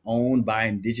that was owned by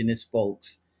indigenous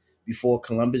folks before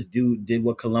Columbus did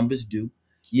what Columbus do."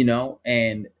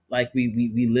 And like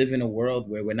we live in a world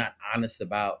where we're not honest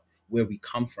about where we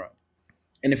come from.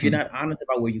 And if you're Hmm. not honest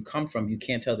about where you come from, you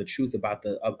can't tell the truth about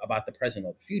the present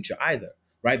or the future either,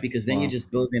 right? Because then you're Wow.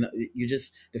 just building. You're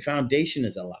just the foundation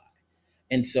is a lie,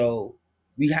 and so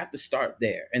we have to start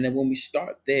there. And then when we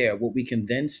start there, what we can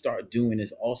then start doing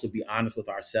is also be honest with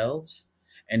ourselves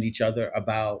and each other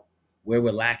about where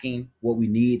we're lacking, what we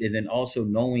need, and then also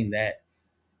knowing that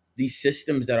these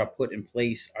systems that are put in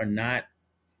place are not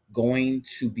going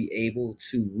to be able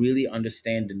to really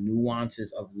understand the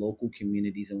nuances of local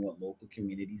communities and what local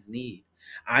communities need.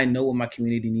 I know what my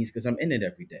community needs because I'm in it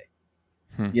every day.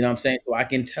 Hmm. You know what I'm saying? So I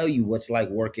can tell you what's like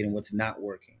working and what's not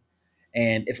working.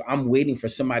 And if I'm waiting for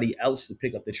somebody else to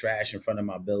pick up the trash in front of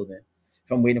my building,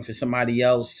 if I'm waiting for somebody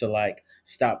else to like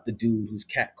stop the dude who's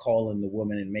catcalling the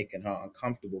woman and making her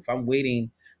uncomfortable, if I'm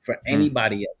waiting for Hmm.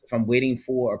 anybody else, if I'm waiting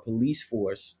for a police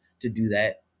force to do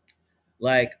that,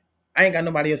 like I ain't got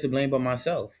nobody else to blame but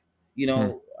myself.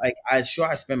 Hmm. Like I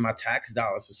spend my tax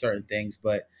dollars for certain things,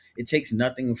 but it takes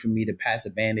nothing for me to pass a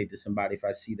band-aid to somebody if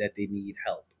I see that they need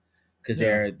help. Because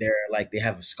Yeah. they're like they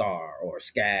have a scar or a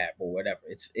scab or whatever.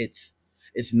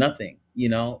 It's nothing,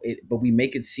 but we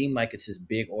make it seem like it's this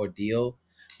big ordeal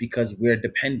because we're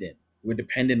dependent.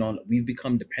 We've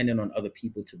become dependent on other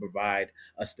people to provide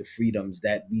us the freedoms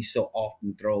that we so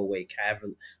often throw away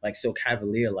like so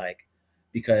cavalier like,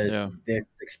 because Yeah. there's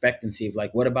this expectancy of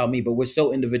like, what about me? But we're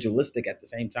so individualistic at the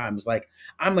same time. It's like,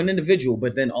 I'm an individual,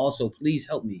 but then also please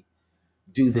help me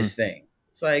do Hmm. this thing.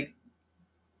 It's like,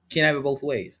 can't have it both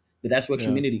ways. But that's where Yeah.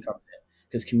 community comes in.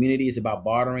 Because community is about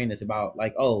bartering. It's about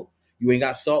like, oh, you ain't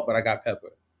got salt, but I got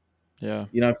pepper. Yeah.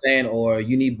 You know what I'm saying? Or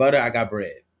you need butter, I got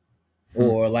bread. Hmm.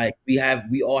 Or like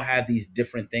we all have these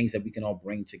different things that we can all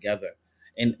bring together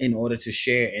in order to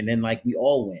share, and then like we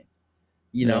all win,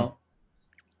 you Yeah. know?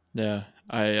 Yeah.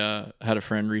 I had a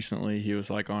friend recently. He was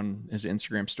like on his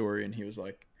Instagram story, and he was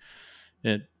like,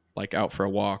 it like out for a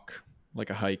walk, like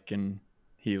a hike, and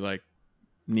he like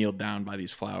kneeled down by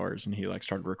these flowers, and he like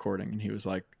started recording, and he was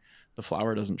like, the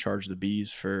flower doesn't charge the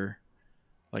bees for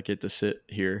like it to sit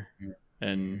here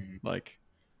and Mm, like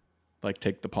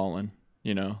take the pollen,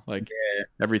 like yeah.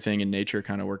 everything in nature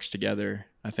kind of works together.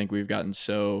 I think we've gotten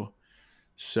so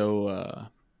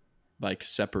like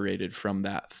separated from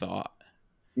that thought.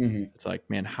 Hmm. It's like,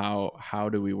 man, how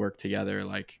do we work together?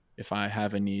 Like if I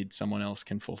have a need, someone else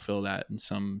can fulfill that in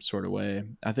some sort of way.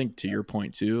 I think to your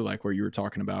point too, like where you were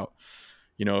talking about,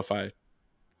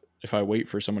 if I wait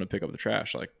for someone to pick up the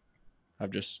trash, like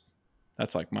I've just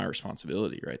that's like my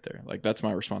responsibility right there. Like that's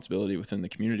my responsibility within the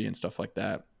community and stuff like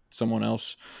that. Someone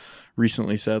else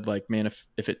recently said like, man,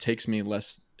 if it takes me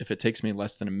less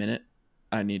than a minute,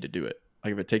 I need to do it.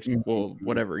 Like if it takes, well, Hmm.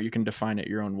 whatever, you can define it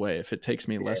your own way. If it takes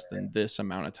me less Yeah. than this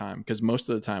amount of time, because most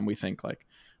of the time we think like,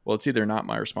 well, it's either not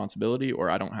my responsibility or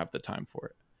I don't have the time for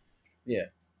it. Yeah.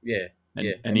 Yeah. And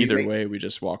Yeah. and And we either make, way, we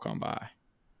just walk on by.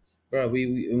 bro, we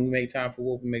make time for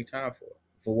what we make time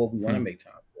for what we want to Hmm. make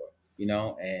time for.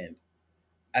 And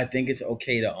I think it's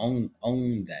okay to own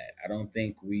that. I don't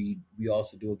think we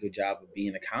also do a good job of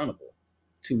being accountable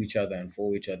to each other and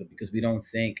for each other, because we don't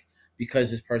think,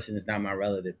 because this person is not my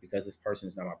relative, because this person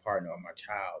is not my partner or my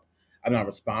child, I'm not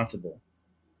responsible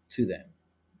to them.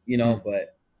 Hmm.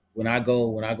 But when I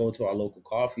go to our local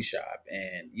coffee shop,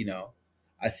 and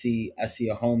I see a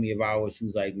homie of ours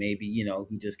who's like, maybe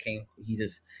he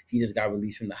just got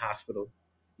released from the hospital,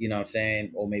 what I'm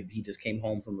saying, or maybe he just came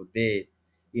home from a bid,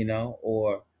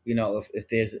 or if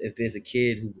there's a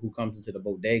kid who comes into the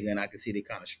bodega and I can see they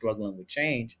kind of struggling with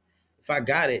change, if I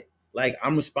got it, like,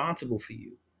 I'm responsible for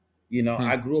you. Hmm.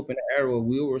 I grew up in an era where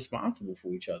we were responsible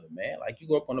for each other, man. Like, you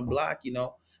grew up on the block,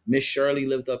 Miss Shirley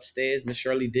lived upstairs. Miss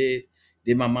Shirley did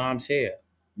my mom's hair.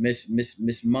 Miss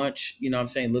Munch, what I'm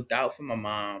saying, looked out for my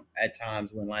mom at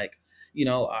times when, like,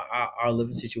 our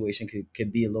living situation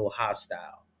could be a little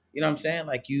hostile. You know what I'm saying?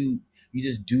 Like, you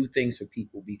just do things for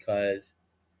people because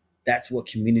that's what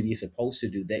community is supposed to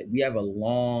do. That we have a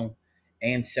long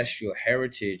ancestral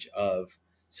heritage of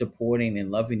supporting and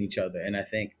loving each other. And I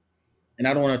think, and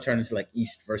I don't want to turn into like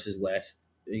East versus West,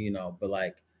 but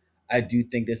like, I do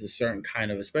think there's a certain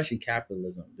kind of, especially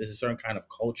capitalism, there's a certain kind of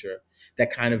culture that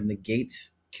kind of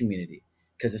negates community,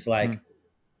 because it's Hmm. like,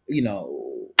 you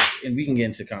know, and we can get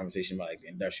into conversation about like the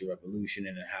Industrial Revolution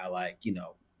and how, like,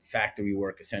 factory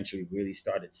work essentially really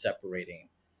started separating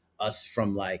us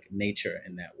from like nature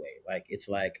in that way. Like, it's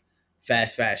like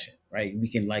fast fashion, right? We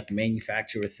can like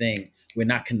manufacture a thing. We're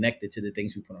not connected to the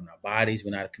things we put on our bodies.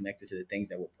 We're not connected to the things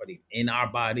that we're putting in our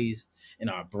bodies, in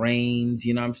our brains.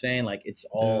 You know what I'm saying? Like it's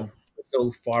Yeah. all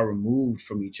so far removed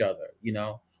from each other, you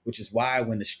know, which is why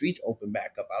when the streets opened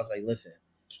back up, I was like, listen,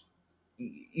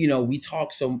 you know, we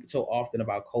talk so often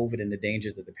about COVID and the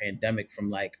dangers of the pandemic from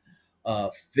like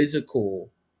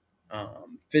physical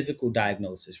physical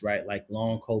diagnosis, right? Like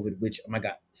long COVID, which oh my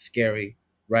god, scary,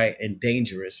 right, and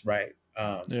dangerous, right?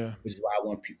 Yeah. Which is why I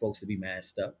want folks to be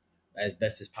masked up as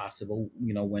best as possible.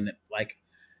 You know, when like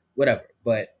whatever,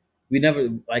 but we never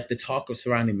like the talk of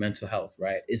surrounding mental health,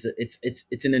 right?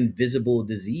 It's an invisible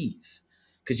disease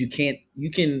because you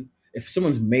can if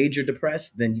someone's major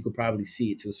depressed, then you could probably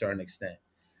see it to a certain extent.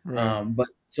 Right. But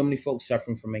so many folks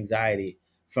suffering from anxiety,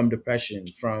 from depression,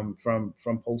 from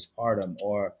postpartum,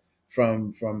 or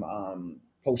from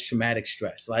post traumatic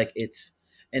stress. Like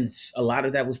a lot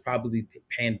of that was probably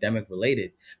pandemic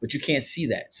related, but you can't see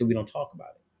that, so we don't talk about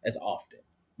it as often,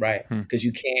 right? Hmm. Because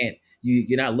you can't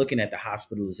you're not looking at the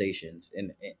hospitalizations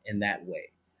in that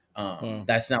way. Wow.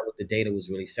 That's not what the data was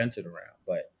really centered around.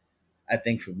 But I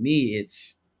think for me,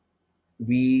 it's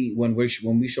when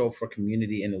we show up for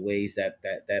community in the ways that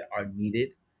are needed,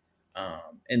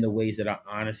 in the ways that are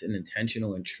honest and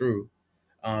intentional and true,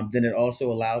 then it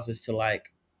also allows us to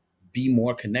like be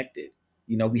more connected.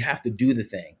 You know, we have to do the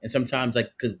thing, and sometimes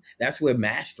like because that's where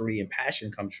mastery and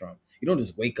passion comes from. You don't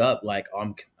just wake up like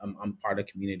oh, I'm part of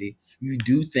community. You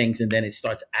do things, and then it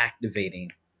starts activating.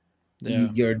 Yeah.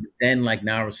 You're then like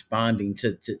now responding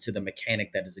to the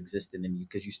mechanic that is existing in you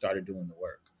because you started doing the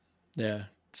work. Yeah.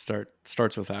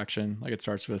 Starts with action. Like it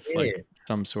starts with Yeah. like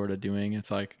some sort of doing.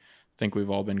 It's like I think we've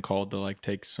all been called to like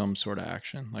take some sort of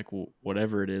action. Like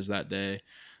whatever it is that day.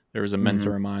 There was a Hmm.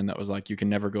 mentor of mine that was like, you can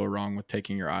never go wrong with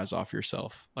taking your eyes off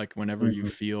yourself. Like whenever you Hmm.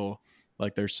 feel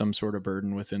like there's some sort of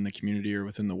burden within the community or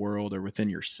within the world or within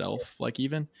yourself, like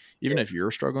even Yeah. if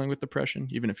you're struggling with depression,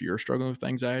 even if you're struggling with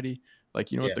anxiety,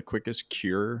 like you know what Yeah. the quickest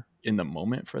cure in the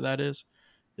moment for that is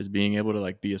being able to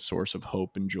like be a source of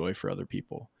hope and joy for other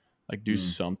people, like do Mm.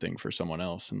 something for someone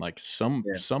else. And like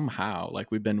Yeah. somehow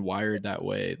like we've been wired that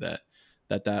way that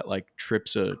like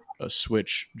trips a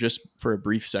switch just for a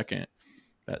brief second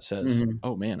that says, Hmm.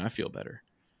 oh man, I feel better.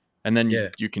 And then Yeah.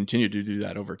 you continue to do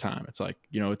that over time. It's like,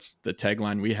 you know, it's the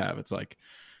tagline we have. It's like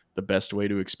the best way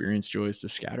to experience joy is to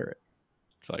scatter it.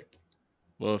 It's like,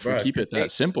 well, if we Bro, it's keep it that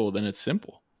contagious. simple, then it's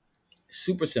simple.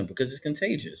 Super simple because it's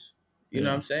contagious. You know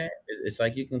what Yeah. I'm saying? It's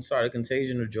like you can start a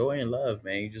contagion of joy and love,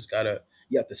 man.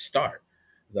 You have to start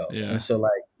though. And Yeah. so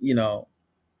like, you know,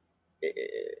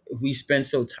 we spend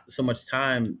so much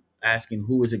time asking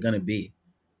who is it going to be?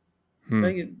 Hmm.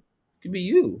 Like it could be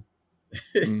you.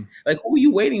 Hmm. Like who are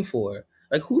you waiting for?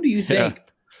 Like who do you Yeah. think,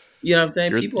 you know what I'm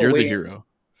saying? People are You're the waiting, hero.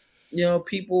 you know,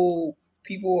 people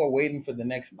are waiting for the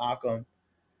next Malcolm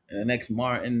and the next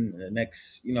Martin, and the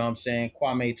next, you know what I'm saying,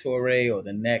 Kwame Ture, or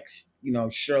the next, you know,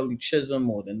 Shirley Chisholm,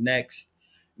 or the next,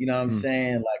 you know what I'm Hmm.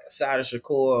 saying, like Asada Shakur,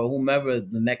 or whomever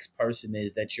the next person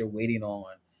is that you're waiting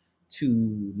on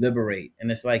to liberate.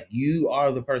 And it's like, you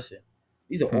are the person.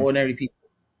 These are Hmm. ordinary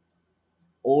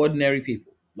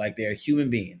people. Like they're human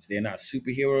beings. They're not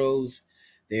superheroes.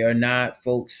 They are not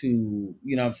folks who,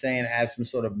 you know what I'm saying, have some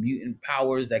sort of mutant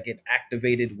powers that get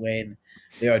activated when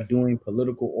they are doing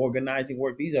political organizing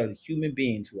work. These are human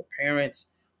beings who are parents,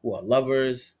 who are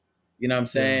lovers, you know what I'm Yeah.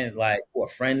 saying? Like who are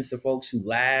friends to folks who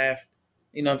laugh.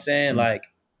 You know what I'm saying? Hmm. Like,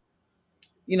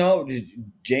 you know,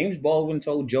 James Baldwin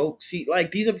told jokes. See,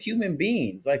 like these are human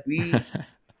beings. Like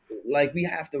we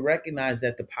have to recognize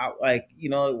that the power, like, you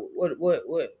know,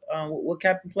 what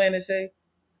Captain Planet say?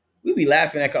 We be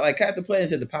laughing at like Captain Planet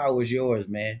said the power is yours,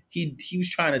 man. He was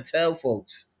trying to tell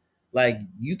folks like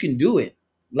you can do it.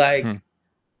 Hmm. Like,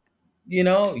 you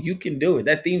know, you can do it.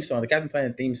 That theme song, the Captain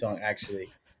Planet theme song, actually.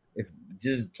 If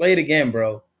just play it again,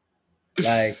 bro.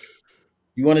 Like,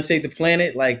 you want to save the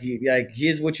planet? Like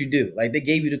here's what you do. Like they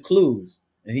gave you the clues,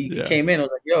 and he Yeah. came in. I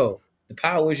was like, yo, the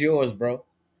power is yours, bro.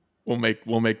 We'll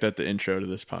make that the intro to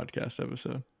this podcast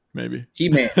episode. Maybe. He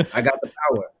Man, I got the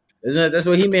power. Isn't that's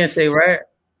what He Man say, right?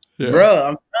 Yeah. Bro,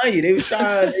 I'm telling you, they was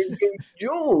trying to give you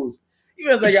jewels. He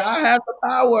was like, I have the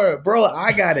power. Bro,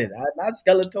 I got it. Not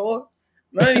Skeletor.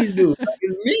 None of these dudes. Like,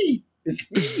 it's me.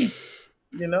 It's me.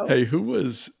 You know? Hey,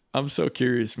 I'm so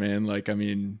curious, man. Like, I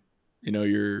mean, you know,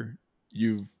 you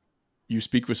you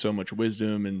speak with so much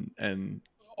wisdom and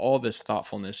all this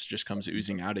thoughtfulness just comes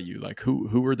oozing out of you. Like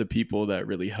who are the people that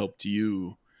really helped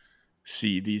you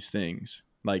see these things?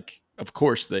 Like, of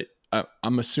course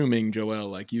I'm assuming, Joel,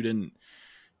 like you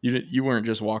weren't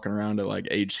just walking around at like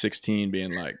age 16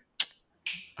 being like,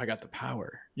 I got the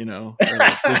power, or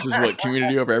like this is what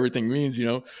community over everything means,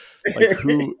 like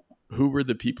who were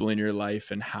the people in your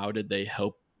life and how did they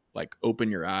help like open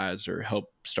your eyes or help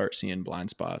start seeing blind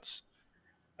spots?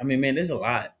 I mean, man, there's a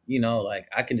lot, like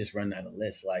I can just run down a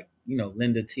list. Like,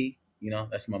 Linda T,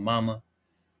 that's my mama,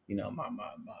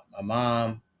 my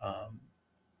mom,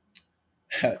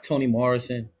 Toni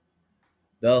Morrison,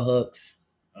 Bell Hooks,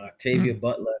 Octavia Mm,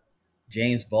 Butler,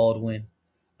 James Baldwin,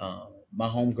 my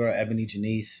homegirl Ebony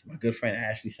Janice, my good friend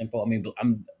Ashley Simple. I mean,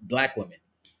 I'm black women,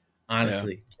 yeah.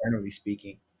 honestly, generally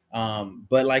speaking.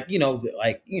 But like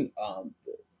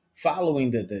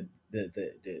following the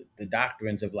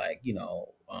doctrines of like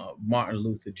Martin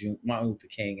Luther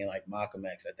King and like Malcolm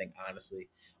X, I think honestly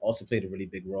also played a really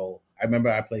big role. I remember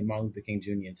I played Martin Luther King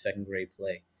Jr. in second grade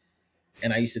play,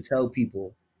 and I used to tell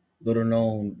people, little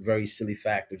known, very silly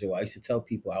fact or Joe, I used to tell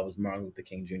people I was Martin Luther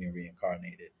King Jr.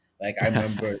 reincarnated. Like I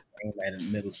remember saying that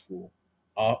in middle school,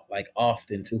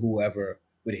 often to whoever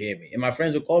would hear me. And my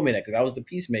friends would call me that because I was the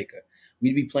peacemaker.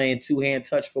 We'd be playing two-hand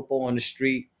touch football on the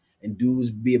street and dudes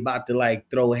be about to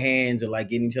like throw hands or like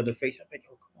get in each other's face. I'm like,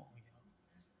 yo, come on,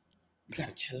 you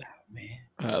gotta chill out, man.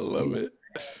 I You love know what it.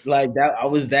 I'm saying? Like that, I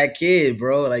was that kid,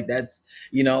 bro. Like that's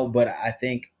but I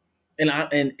think,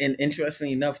 and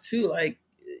interestingly enough too, like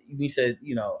we said,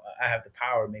 I have the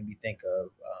power. Made me think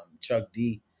of Chuck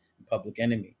D, Public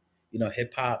Enemy.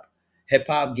 Hip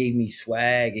hop gave me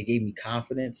swag. It gave me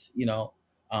confidence.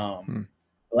 Um, Hmm.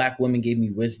 Black women gave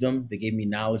me wisdom. They gave me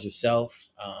knowledge of self.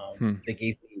 Hmm. They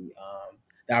gave me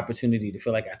the opportunity to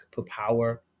feel like I could put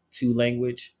power to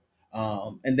language.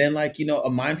 And then like a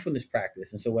mindfulness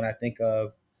practice. And so when I think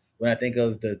of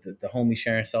the homie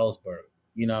Sharon Salzberg,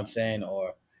 what I'm saying,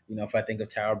 or if I think of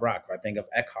Tara Brock, if I think of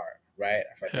Eckhart, right?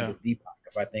 If I think Yeah. of Deepak,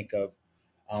 if I think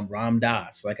of Ram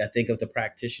Dass, like I think of the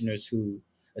practitioners who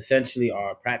essentially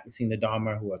are practicing the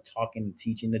Dharma, who are talking and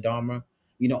teaching the Dharma.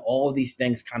 All of these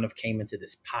things kind of came into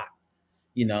this pot,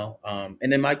 and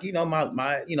then like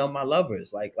my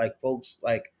lovers, like folks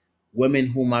like women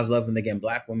whom I've loved, and again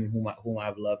black women whom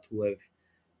I've loved, who have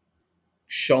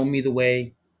shown me the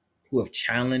way, who have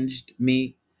challenged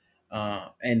me,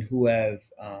 and who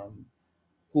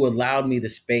allowed me the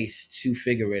space to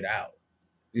figure it out.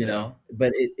 Yeah.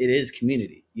 But it is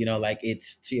community. Like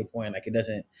it's to your point, like it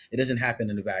doesn't happen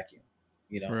in a vacuum.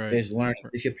 Right. There's learning.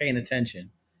 If you're paying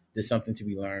attention, there's something to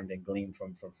be learned and gleaned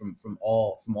from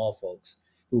all folks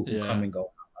who come Yeah. and go in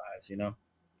our lives.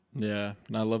 Yeah,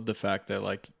 and I love the fact that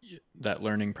like that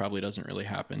learning probably doesn't really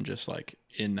happen just like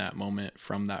in that moment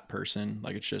from that person.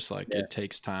 Like it's just like Yeah, it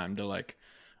takes time to like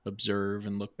observe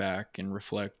and look back and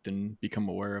reflect and become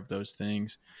aware of those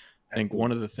things. I think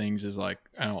one absolutely. of the things is like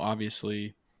I know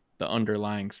obviously the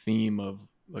underlying theme of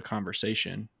the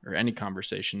conversation or any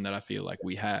conversation that I feel like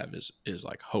we have is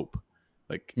like hope.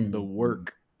 Like the Mm-hmm.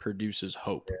 work produces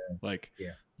hope. Like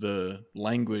Yeah. the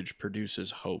language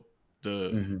produces hope.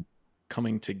 The Mm-hmm.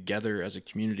 coming together as a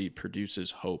community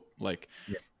produces hope. Like,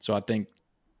 Yeah. so I think,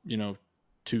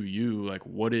 to you, like,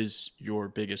 what is your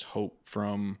biggest hope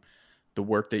from the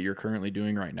work that you're currently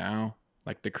doing right now?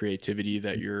 Like the creativity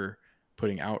that you're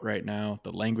putting out right now,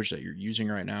 the language that you're using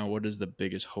right now. What is the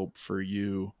biggest hope for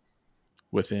you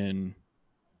within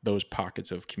those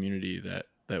pockets of community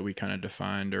that we kind of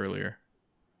defined earlier?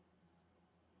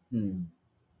 Hmm.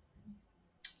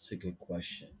 That's a good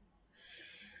question.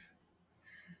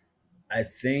 I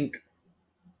think.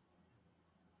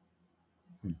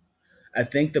 hmm, I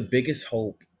think the biggest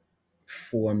hope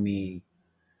for me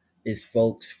is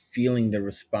folks feeling the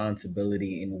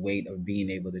responsibility and weight of being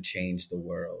able to change the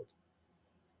world,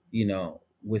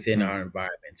 within Hmm. our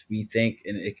environments. We think,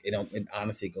 and it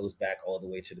honestly goes back all the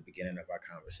way to the beginning of our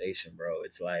conversation, bro.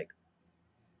 It's like,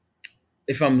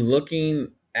 if I'm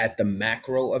looking at the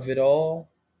macro of it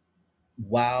all,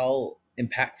 while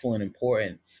impactful and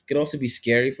important, it could also be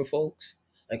scary for folks.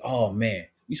 Like, oh man,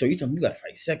 you telling me you gotta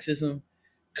fight sexism,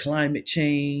 climate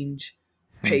change,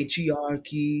 Hmm.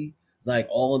 patriarchy, like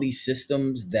all these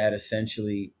systems that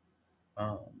essentially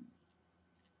um,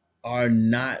 are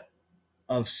not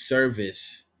of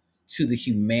service to the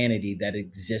humanity that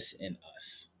exists in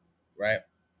us, right?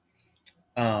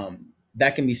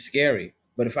 That can be scary.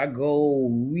 But if I go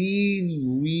really,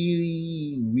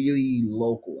 really, really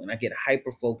local and I get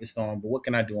hyper focused on, but what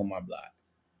can I do on my block?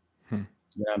 Hmm.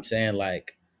 You know what I'm saying?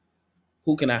 Like,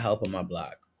 who can I help on my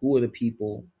block? Who are the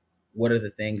people? What are the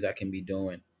things I can be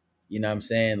doing? You know what I'm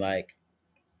saying? Like,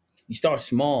 you start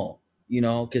small,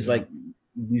 because Yeah. like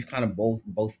we've kind of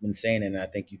both been saying it, and I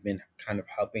think you've been kind of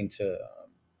helping to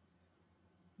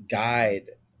guide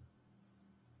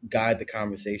guide the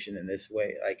conversation in this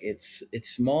way. Like it's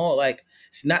small. Like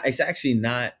it's actually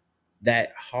not.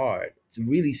 that hard. It's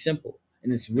really simple,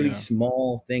 and it's really Yeah.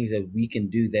 small things that we can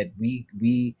do that we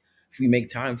if we make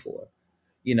time for,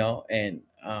 and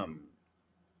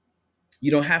you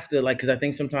don't have to, like, because I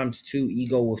think sometimes too,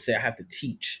 ego will say I have to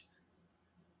teach.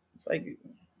 It's like,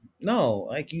 no,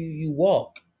 like you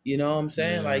walk. You know what I'm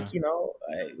saying? Yeah. Like,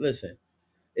 like, listen,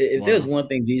 if there's Wow. one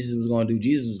thing Jesus was going to do,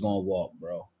 Jesus was going to walk,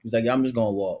 bro. He's like, I'm just going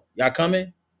to walk. Y'all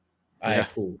coming? All Yeah. right,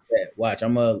 cool. Yeah, watch.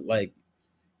 I'm like,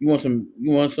 you want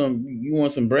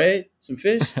some bread, some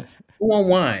fish? Who want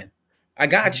wine? I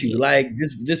got you. Yep. Like,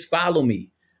 just follow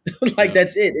me. Like, Yep.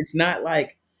 that's it. It's not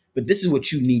like, but this is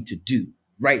what you need to do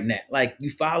right now. Like,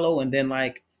 you follow, and then,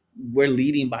 like, we're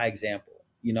leading by example,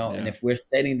 and Yeah. if we're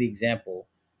setting the example,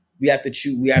 we have to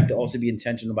choose. We have to also be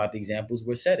intentional about the examples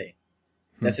we're setting.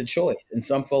 Hmm. That's a choice. And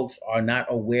some folks are not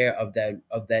aware of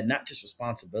that not just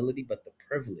responsibility, but the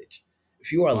privilege.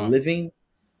 If you are Wow. living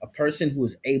a person who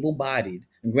is able-bodied,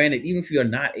 and granted, even if you're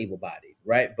not able-bodied,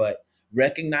 right? But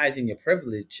recognizing your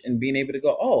privilege and being able to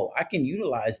go, oh, I can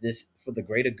utilize this for the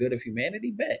greater good of humanity,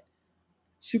 bet.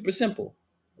 Super simple.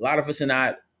 A lot of us are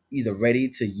not either ready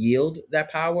to yield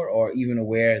that power or even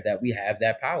aware that we have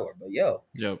that power. But yo,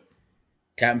 Yep.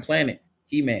 Captain Planet,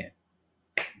 He-Man,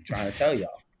 I'm trying to tell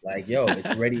y'all, like, yo,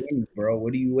 it's already in you, bro.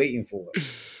 What are you waiting for?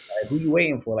 Like, who you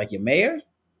waiting for? Like your mayor?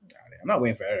 I'm not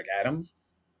waiting for Eric Adams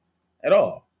at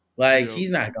all. Like, Yep. he's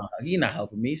not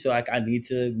helping me. So, like,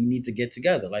 we need to get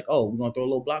together. Like, oh, we're gonna throw a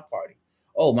little block party.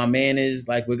 Oh, my man is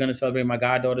like, we're gonna celebrate my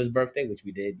goddaughter's birthday, which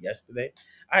we did yesterday.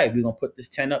 All right, we're gonna put this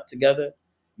tent up together.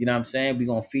 You know what I'm saying? We're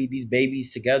gonna feed these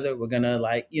babies together. We're gonna,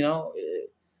 like,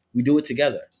 we do it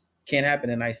together. Can't happen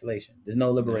in isolation. There's no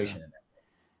Yeah. liberation in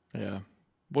that. Yeah.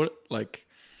 What, like,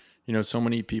 so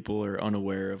many people are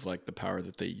unaware of like the power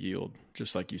that they yield,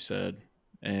 just like you said.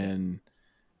 Yeah. And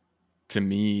to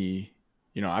me,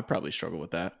 I probably struggle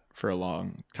with that for a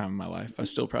long time in my life. I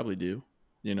still probably do,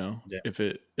 Yeah.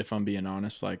 if I'm being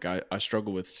honest, like I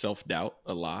struggle with self-doubt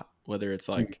a lot, whether it's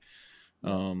Mhm. like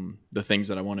Yeah. the things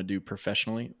that I want to do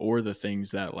professionally or the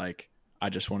things that like I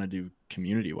just want to do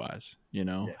community wise.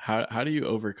 Yeah. How do you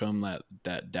overcome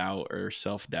that doubt or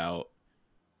self-doubt,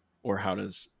 or how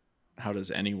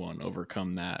does anyone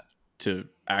overcome that to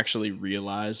actually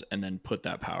realize and then put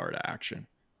that power to action?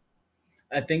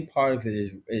 I think part of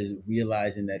it is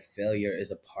realizing that failure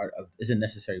is a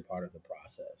necessary part of the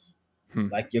process. Hmm.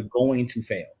 Like, you're going to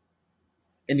fail,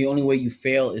 and the only way you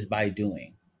fail is by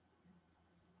doing.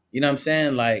 You know what I'm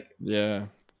saying? Like, Yeah.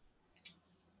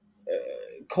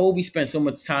 Kobe spent so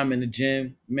much time in the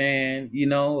gym, man.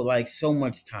 Like, so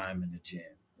much time in the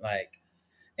gym, like,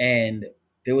 and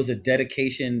there was a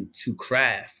dedication to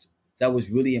craft that was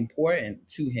really important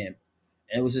to him,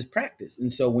 and it was his practice.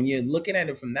 And so when you're looking at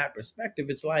it from that perspective,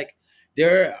 it's like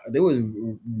there was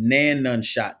none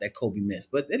shot that Kobe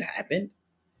missed, but it happened.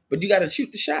 But you got to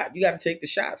shoot the shot. You got to take the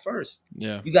shot first.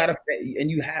 Yeah. You got to and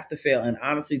you have to fail. And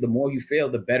honestly, the more you fail,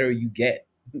 the better you get.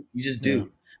 You just Yeah.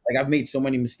 do. Like, I've made so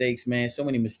many mistakes, man. So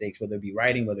many mistakes, whether it be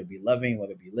writing, whether it be loving,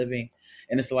 whether it be living.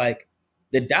 And it's like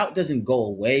the doubt doesn't go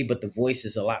away, but the voice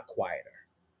is a lot quieter.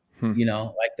 Hmm.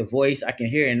 Like, the voice, I can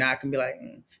hear it, and now I can be like,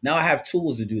 now I have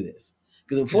tools to do this.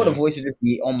 Because before, the Yeah. voice would just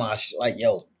be on my like,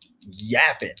 yo,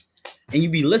 yapping, and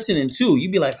you'd be listening too.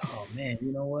 You'd be like, oh man,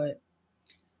 you know what?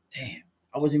 Damn,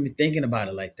 I wasn't even thinking about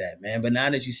it like that, man. But now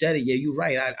that you said it, yeah, you're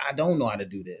right. I don't know how to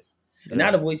do this. And now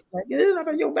Yeah. the voice be like,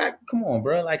 yeah, yo, back, come on,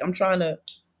 bro. Like, I'm trying to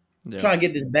Yeah. trying to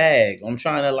get this bag. I'm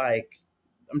trying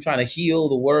to heal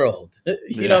the world. You know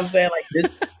Yeah. what I'm saying? Like,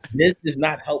 this is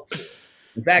not helpful.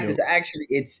 In fact, Yep.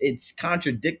 it's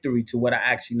contradictory to what I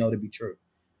actually know to be true.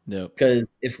 Yep.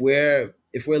 Because if we're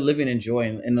living in joy,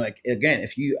 and like, again,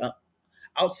 if you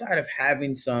outside of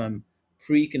having some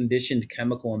preconditioned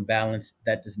chemical imbalance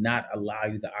that does not allow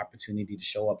you the opportunity to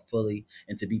show up fully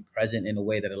and to be present in a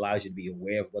way that allows you to be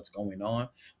aware of what's going on,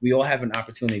 we all have an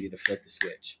opportunity to flip the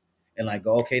switch and, like,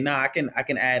 go, okay, now I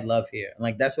can add love here. And,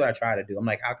 like, that's what I try to do. I'm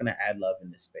like, how can I add love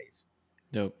in this space?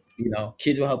 Yep.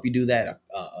 Kids will help you do that.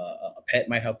 A pet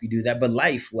might help you do that, but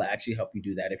life will actually help you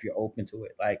do that if you're open to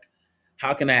it. Like,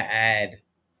 how can I add?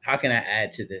 How can I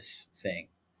add to this thing?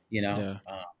 Yeah.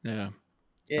 Yeah. I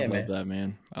Yeah, love man. that,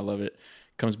 man. I love it.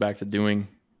 Comes back to doing,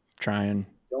 trying,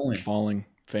 Going. falling,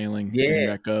 failing, getting Yeah,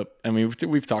 back up. And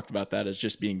we've talked about that as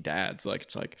just being dads. Like,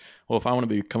 it's like, well, if I want to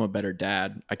become a better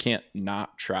dad, I can't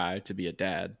not try to be a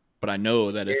dad. But I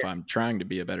know that if yeah, I'm trying to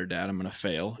be a better dad, I'm going to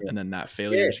fail. yeah, And then that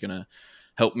failure yeah, is going to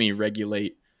help me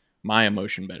regulate my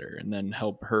emotion better and then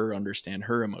help her understand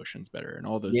her emotions better and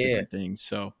all those yeah, different things.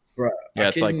 So bro. Our yeah,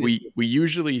 it's kids like need to we see. we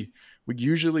usually we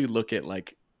usually look at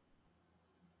like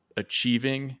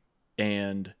achieving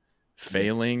and Yeah,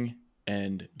 failing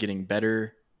and getting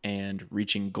better and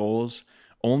reaching goals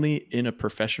only in a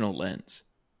professional lens,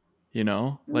 you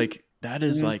know? Like that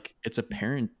is Mm-hmm. like it's a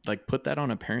parent, like put that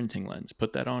on a parenting lens,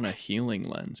 put that on a healing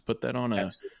lens, put that on a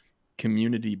Absolutely.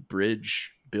 community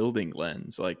bridge building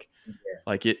lens. Yeah.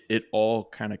 Like it all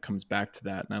kind of comes back to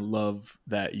that, and I love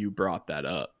that you brought that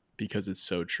up because it's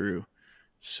so true.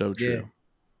 So Yeah. true.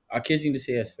 Our kids need to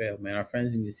see us fail, man. Our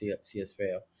friends need to see us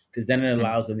fail, because then it Hmm.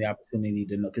 allows them the opportunity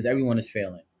to know. Because everyone is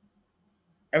failing.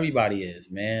 Everybody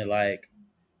is, man. Like,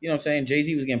 you know what I'm saying?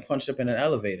 Jay-Z was getting punched up in an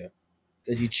elevator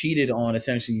because he cheated on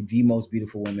essentially the most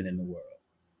beautiful women in the world.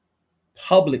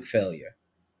 Public failure.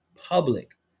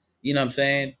 Public. You know what I'm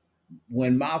saying?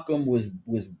 When Malcolm was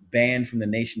banned from the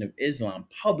Nation of Islam,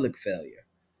 public failure.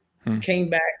 Hmm. Came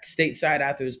back stateside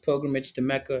after his pilgrimage to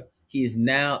Mecca. He is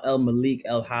now El Malik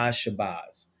El Haj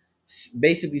Shabazz,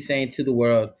 basically saying to the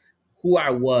world, who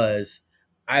I was,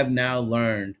 I've now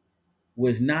learned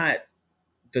was not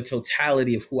the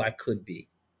totality of who I could be.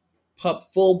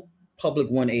 Full public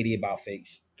 180 about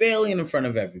face, failing in front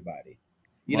of everybody.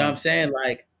 You know what I'm Wow. saying?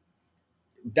 Like,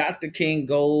 Dr. King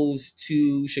goes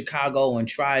to Chicago and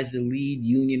tries to lead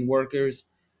union workers,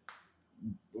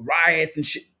 riots and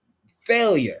shit.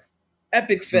 Failure,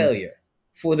 epic Hmm. failure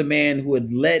for the man who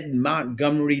had led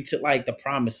Montgomery to like the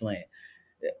promised land.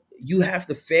 You have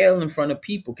to fail in front of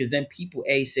people, because then people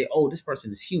say, "Oh, this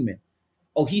person is human.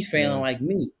 Oh, he's failing Yeah. like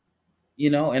me." You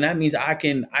know, and that means I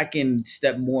can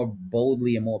step more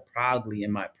boldly and more proudly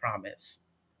in my promise,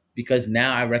 because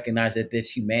now I recognize that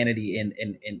there's humanity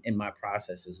in my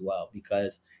process as well,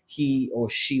 because he or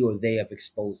she or they have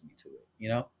exposed me to it. You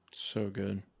know. So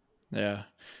good. Yeah.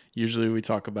 Usually we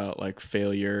talk about like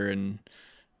failure and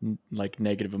like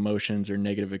negative emotions or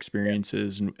negative Yeah.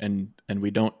 experiences, and we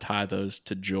don't tie those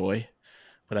to joy.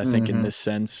 But I think in Mm-hmm. this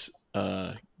sense,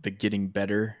 the getting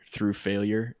better through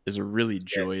failure is a really Yeah.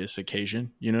 joyous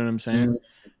occasion. You know what I'm saying?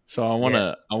 Mm-hmm. So I Yeah.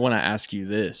 wanna I wanna ask you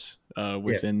this Yeah.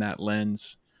 within that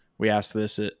lens. We ask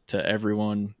this to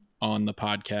everyone on the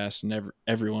podcast and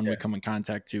everyone we Yeah. come in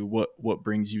contact to. What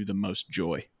brings you the most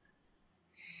joy?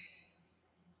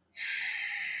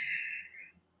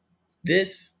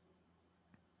 This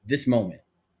this moment,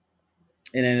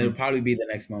 and then Hmm. it'll probably be the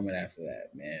next moment after that,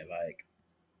 man. Like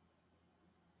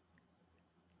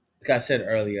I said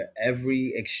earlier,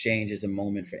 every exchange is a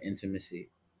moment for intimacy,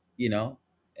 you know?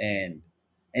 And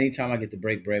anytime I get to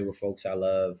break bread with folks I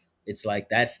love, it's like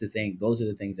that's the thing. Those are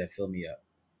the things that fill me up.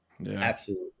 Yeah.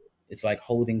 Absolutely. It's like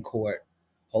holding court,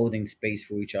 holding space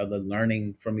for each other,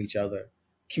 learning from each other.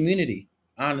 Community.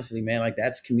 Honestly, man, like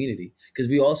that's community. Because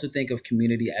we also think of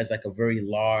community as like a very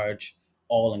large,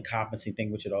 all encompassing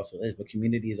thing, which it also is. But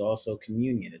community is also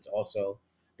communion. It's also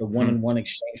the one Hmm. on one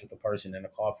exchange with a person in a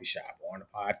coffee shop or on a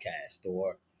podcast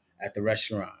or at the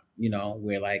restaurant, you know,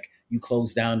 where like you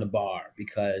close down the bar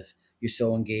because you're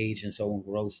so engaged and so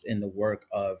engrossed in the work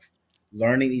of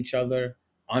learning each other,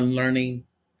 unlearning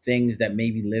things that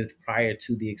maybe lived prior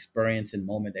to the experience and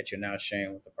moment that you're now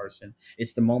sharing with the person.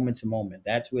 It's the moment to moment.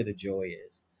 That's where the joy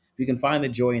is. If you can find the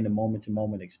joy in the moment to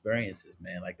moment experiences,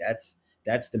 man, like that's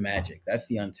the magic. That's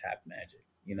the untapped magic,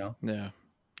 you know? Yeah.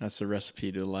 That's the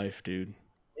recipe to life, dude.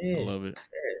 I Yeah. love it.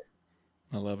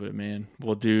 I love it, man.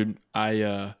 Well, dude,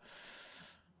 I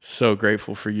so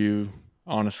grateful for you,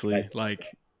 honestly. Like, Like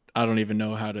I don't even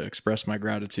know how to express my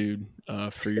gratitude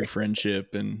for your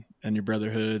friendship and your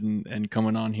brotherhood and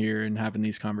coming on here and having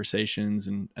these conversations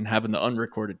and having the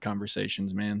unrecorded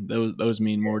conversations, man. Those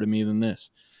mean more to me than this.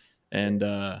 yeah.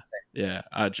 And yeah,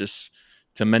 I just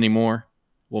to many more.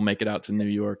 We'll make it out to New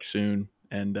York soon,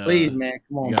 and Please, man.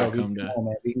 Come you on, gotta bro. come Come to on,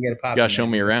 man. We can get it you gotta popping, show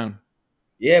man. me around.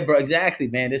 Yeah, bro. Exactly,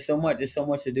 man. There's so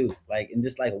much to do. Like in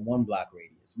just like a 1 block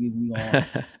radius. We on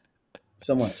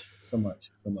so much, so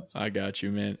much, so much. I got you,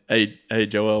 man. Hey,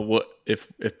 Joel. What if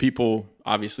people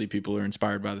obviously people are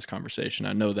inspired by this conversation?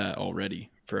 I know that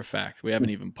already for a fact. We haven't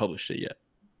even published it yet.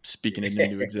 Speaking it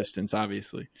into existence,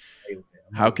 obviously. I'm with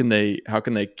it. How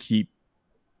can they keep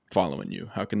following you?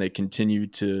 How can they continue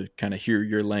to kind of hear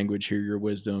your language, hear your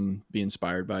wisdom, be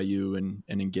inspired by you, and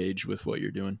engage with what you're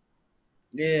doing?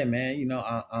 Yeah, man. You know,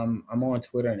 I'm on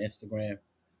Twitter and Instagram.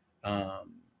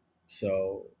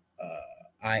 So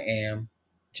I am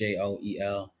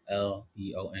JoelLeon.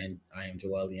 I am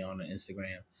Joel Leon on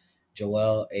Instagram.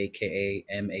 Joel aka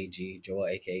Mag. Joel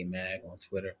aka Mag on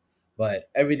Twitter. But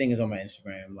everything is on my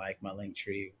Instagram, like my link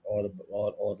tree, all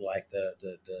the like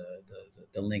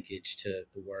the linkage to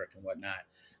the work and whatnot.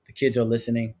 The kids are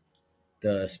listening.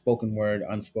 The spoken word,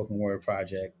 unspoken word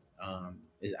project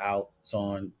is out. It's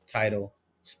on Tidal,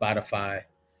 Spotify,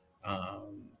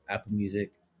 Apple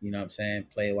Music. You know what I'm saying?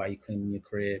 Play it while you cleaning your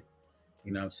crib.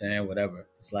 You know what I'm saying? Whatever.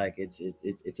 It's like it's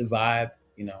a vibe.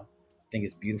 You know, think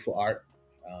it's beautiful art,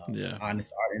 Yeah.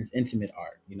 honest art, and it's intimate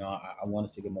art. You know, I want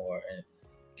us to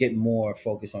get more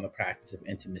focused on the practice of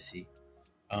intimacy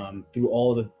through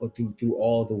all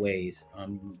the ways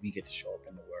we get to show up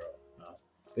in the world.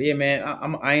 But yeah, man,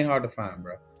 I ain't hard to find,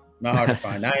 bro. Not hard to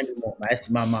find. Not anymore. My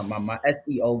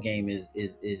SEO game is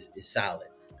solid.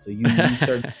 So you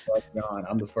search John,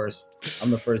 I'm the first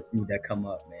dude that come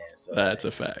up, man. So That's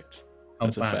a fact. I'm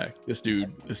That's a fine. fact. This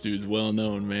dude's well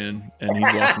known, man, and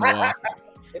he's walking the walk.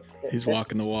 He's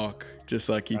walking the walk, just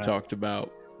like he talked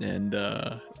about, and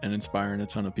inspiring a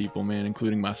ton of people, man,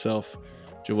 including myself.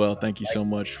 Joel, thank you so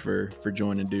much for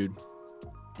joining, dude.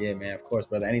 Yeah, man. Of course,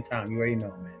 brother. Anytime. You already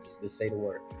know, man. Just say the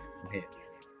word. I'm here.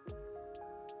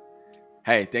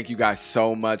 Hey, thank you guys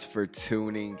so much for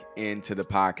tuning into the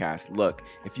podcast. Look,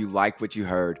 if you like what you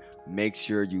heard, make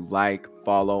sure you like,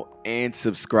 follow, and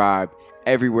subscribe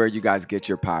everywhere you guys get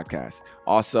your podcast.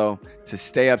 Also, to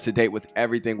stay up to date with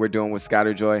everything we're doing with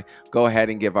Scatterjoy, go ahead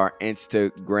and give our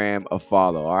Instagram a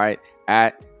follow, all right?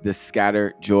 At the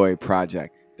Scatterjoy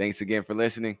Project. Thanks again for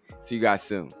listening. See you guys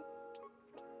soon.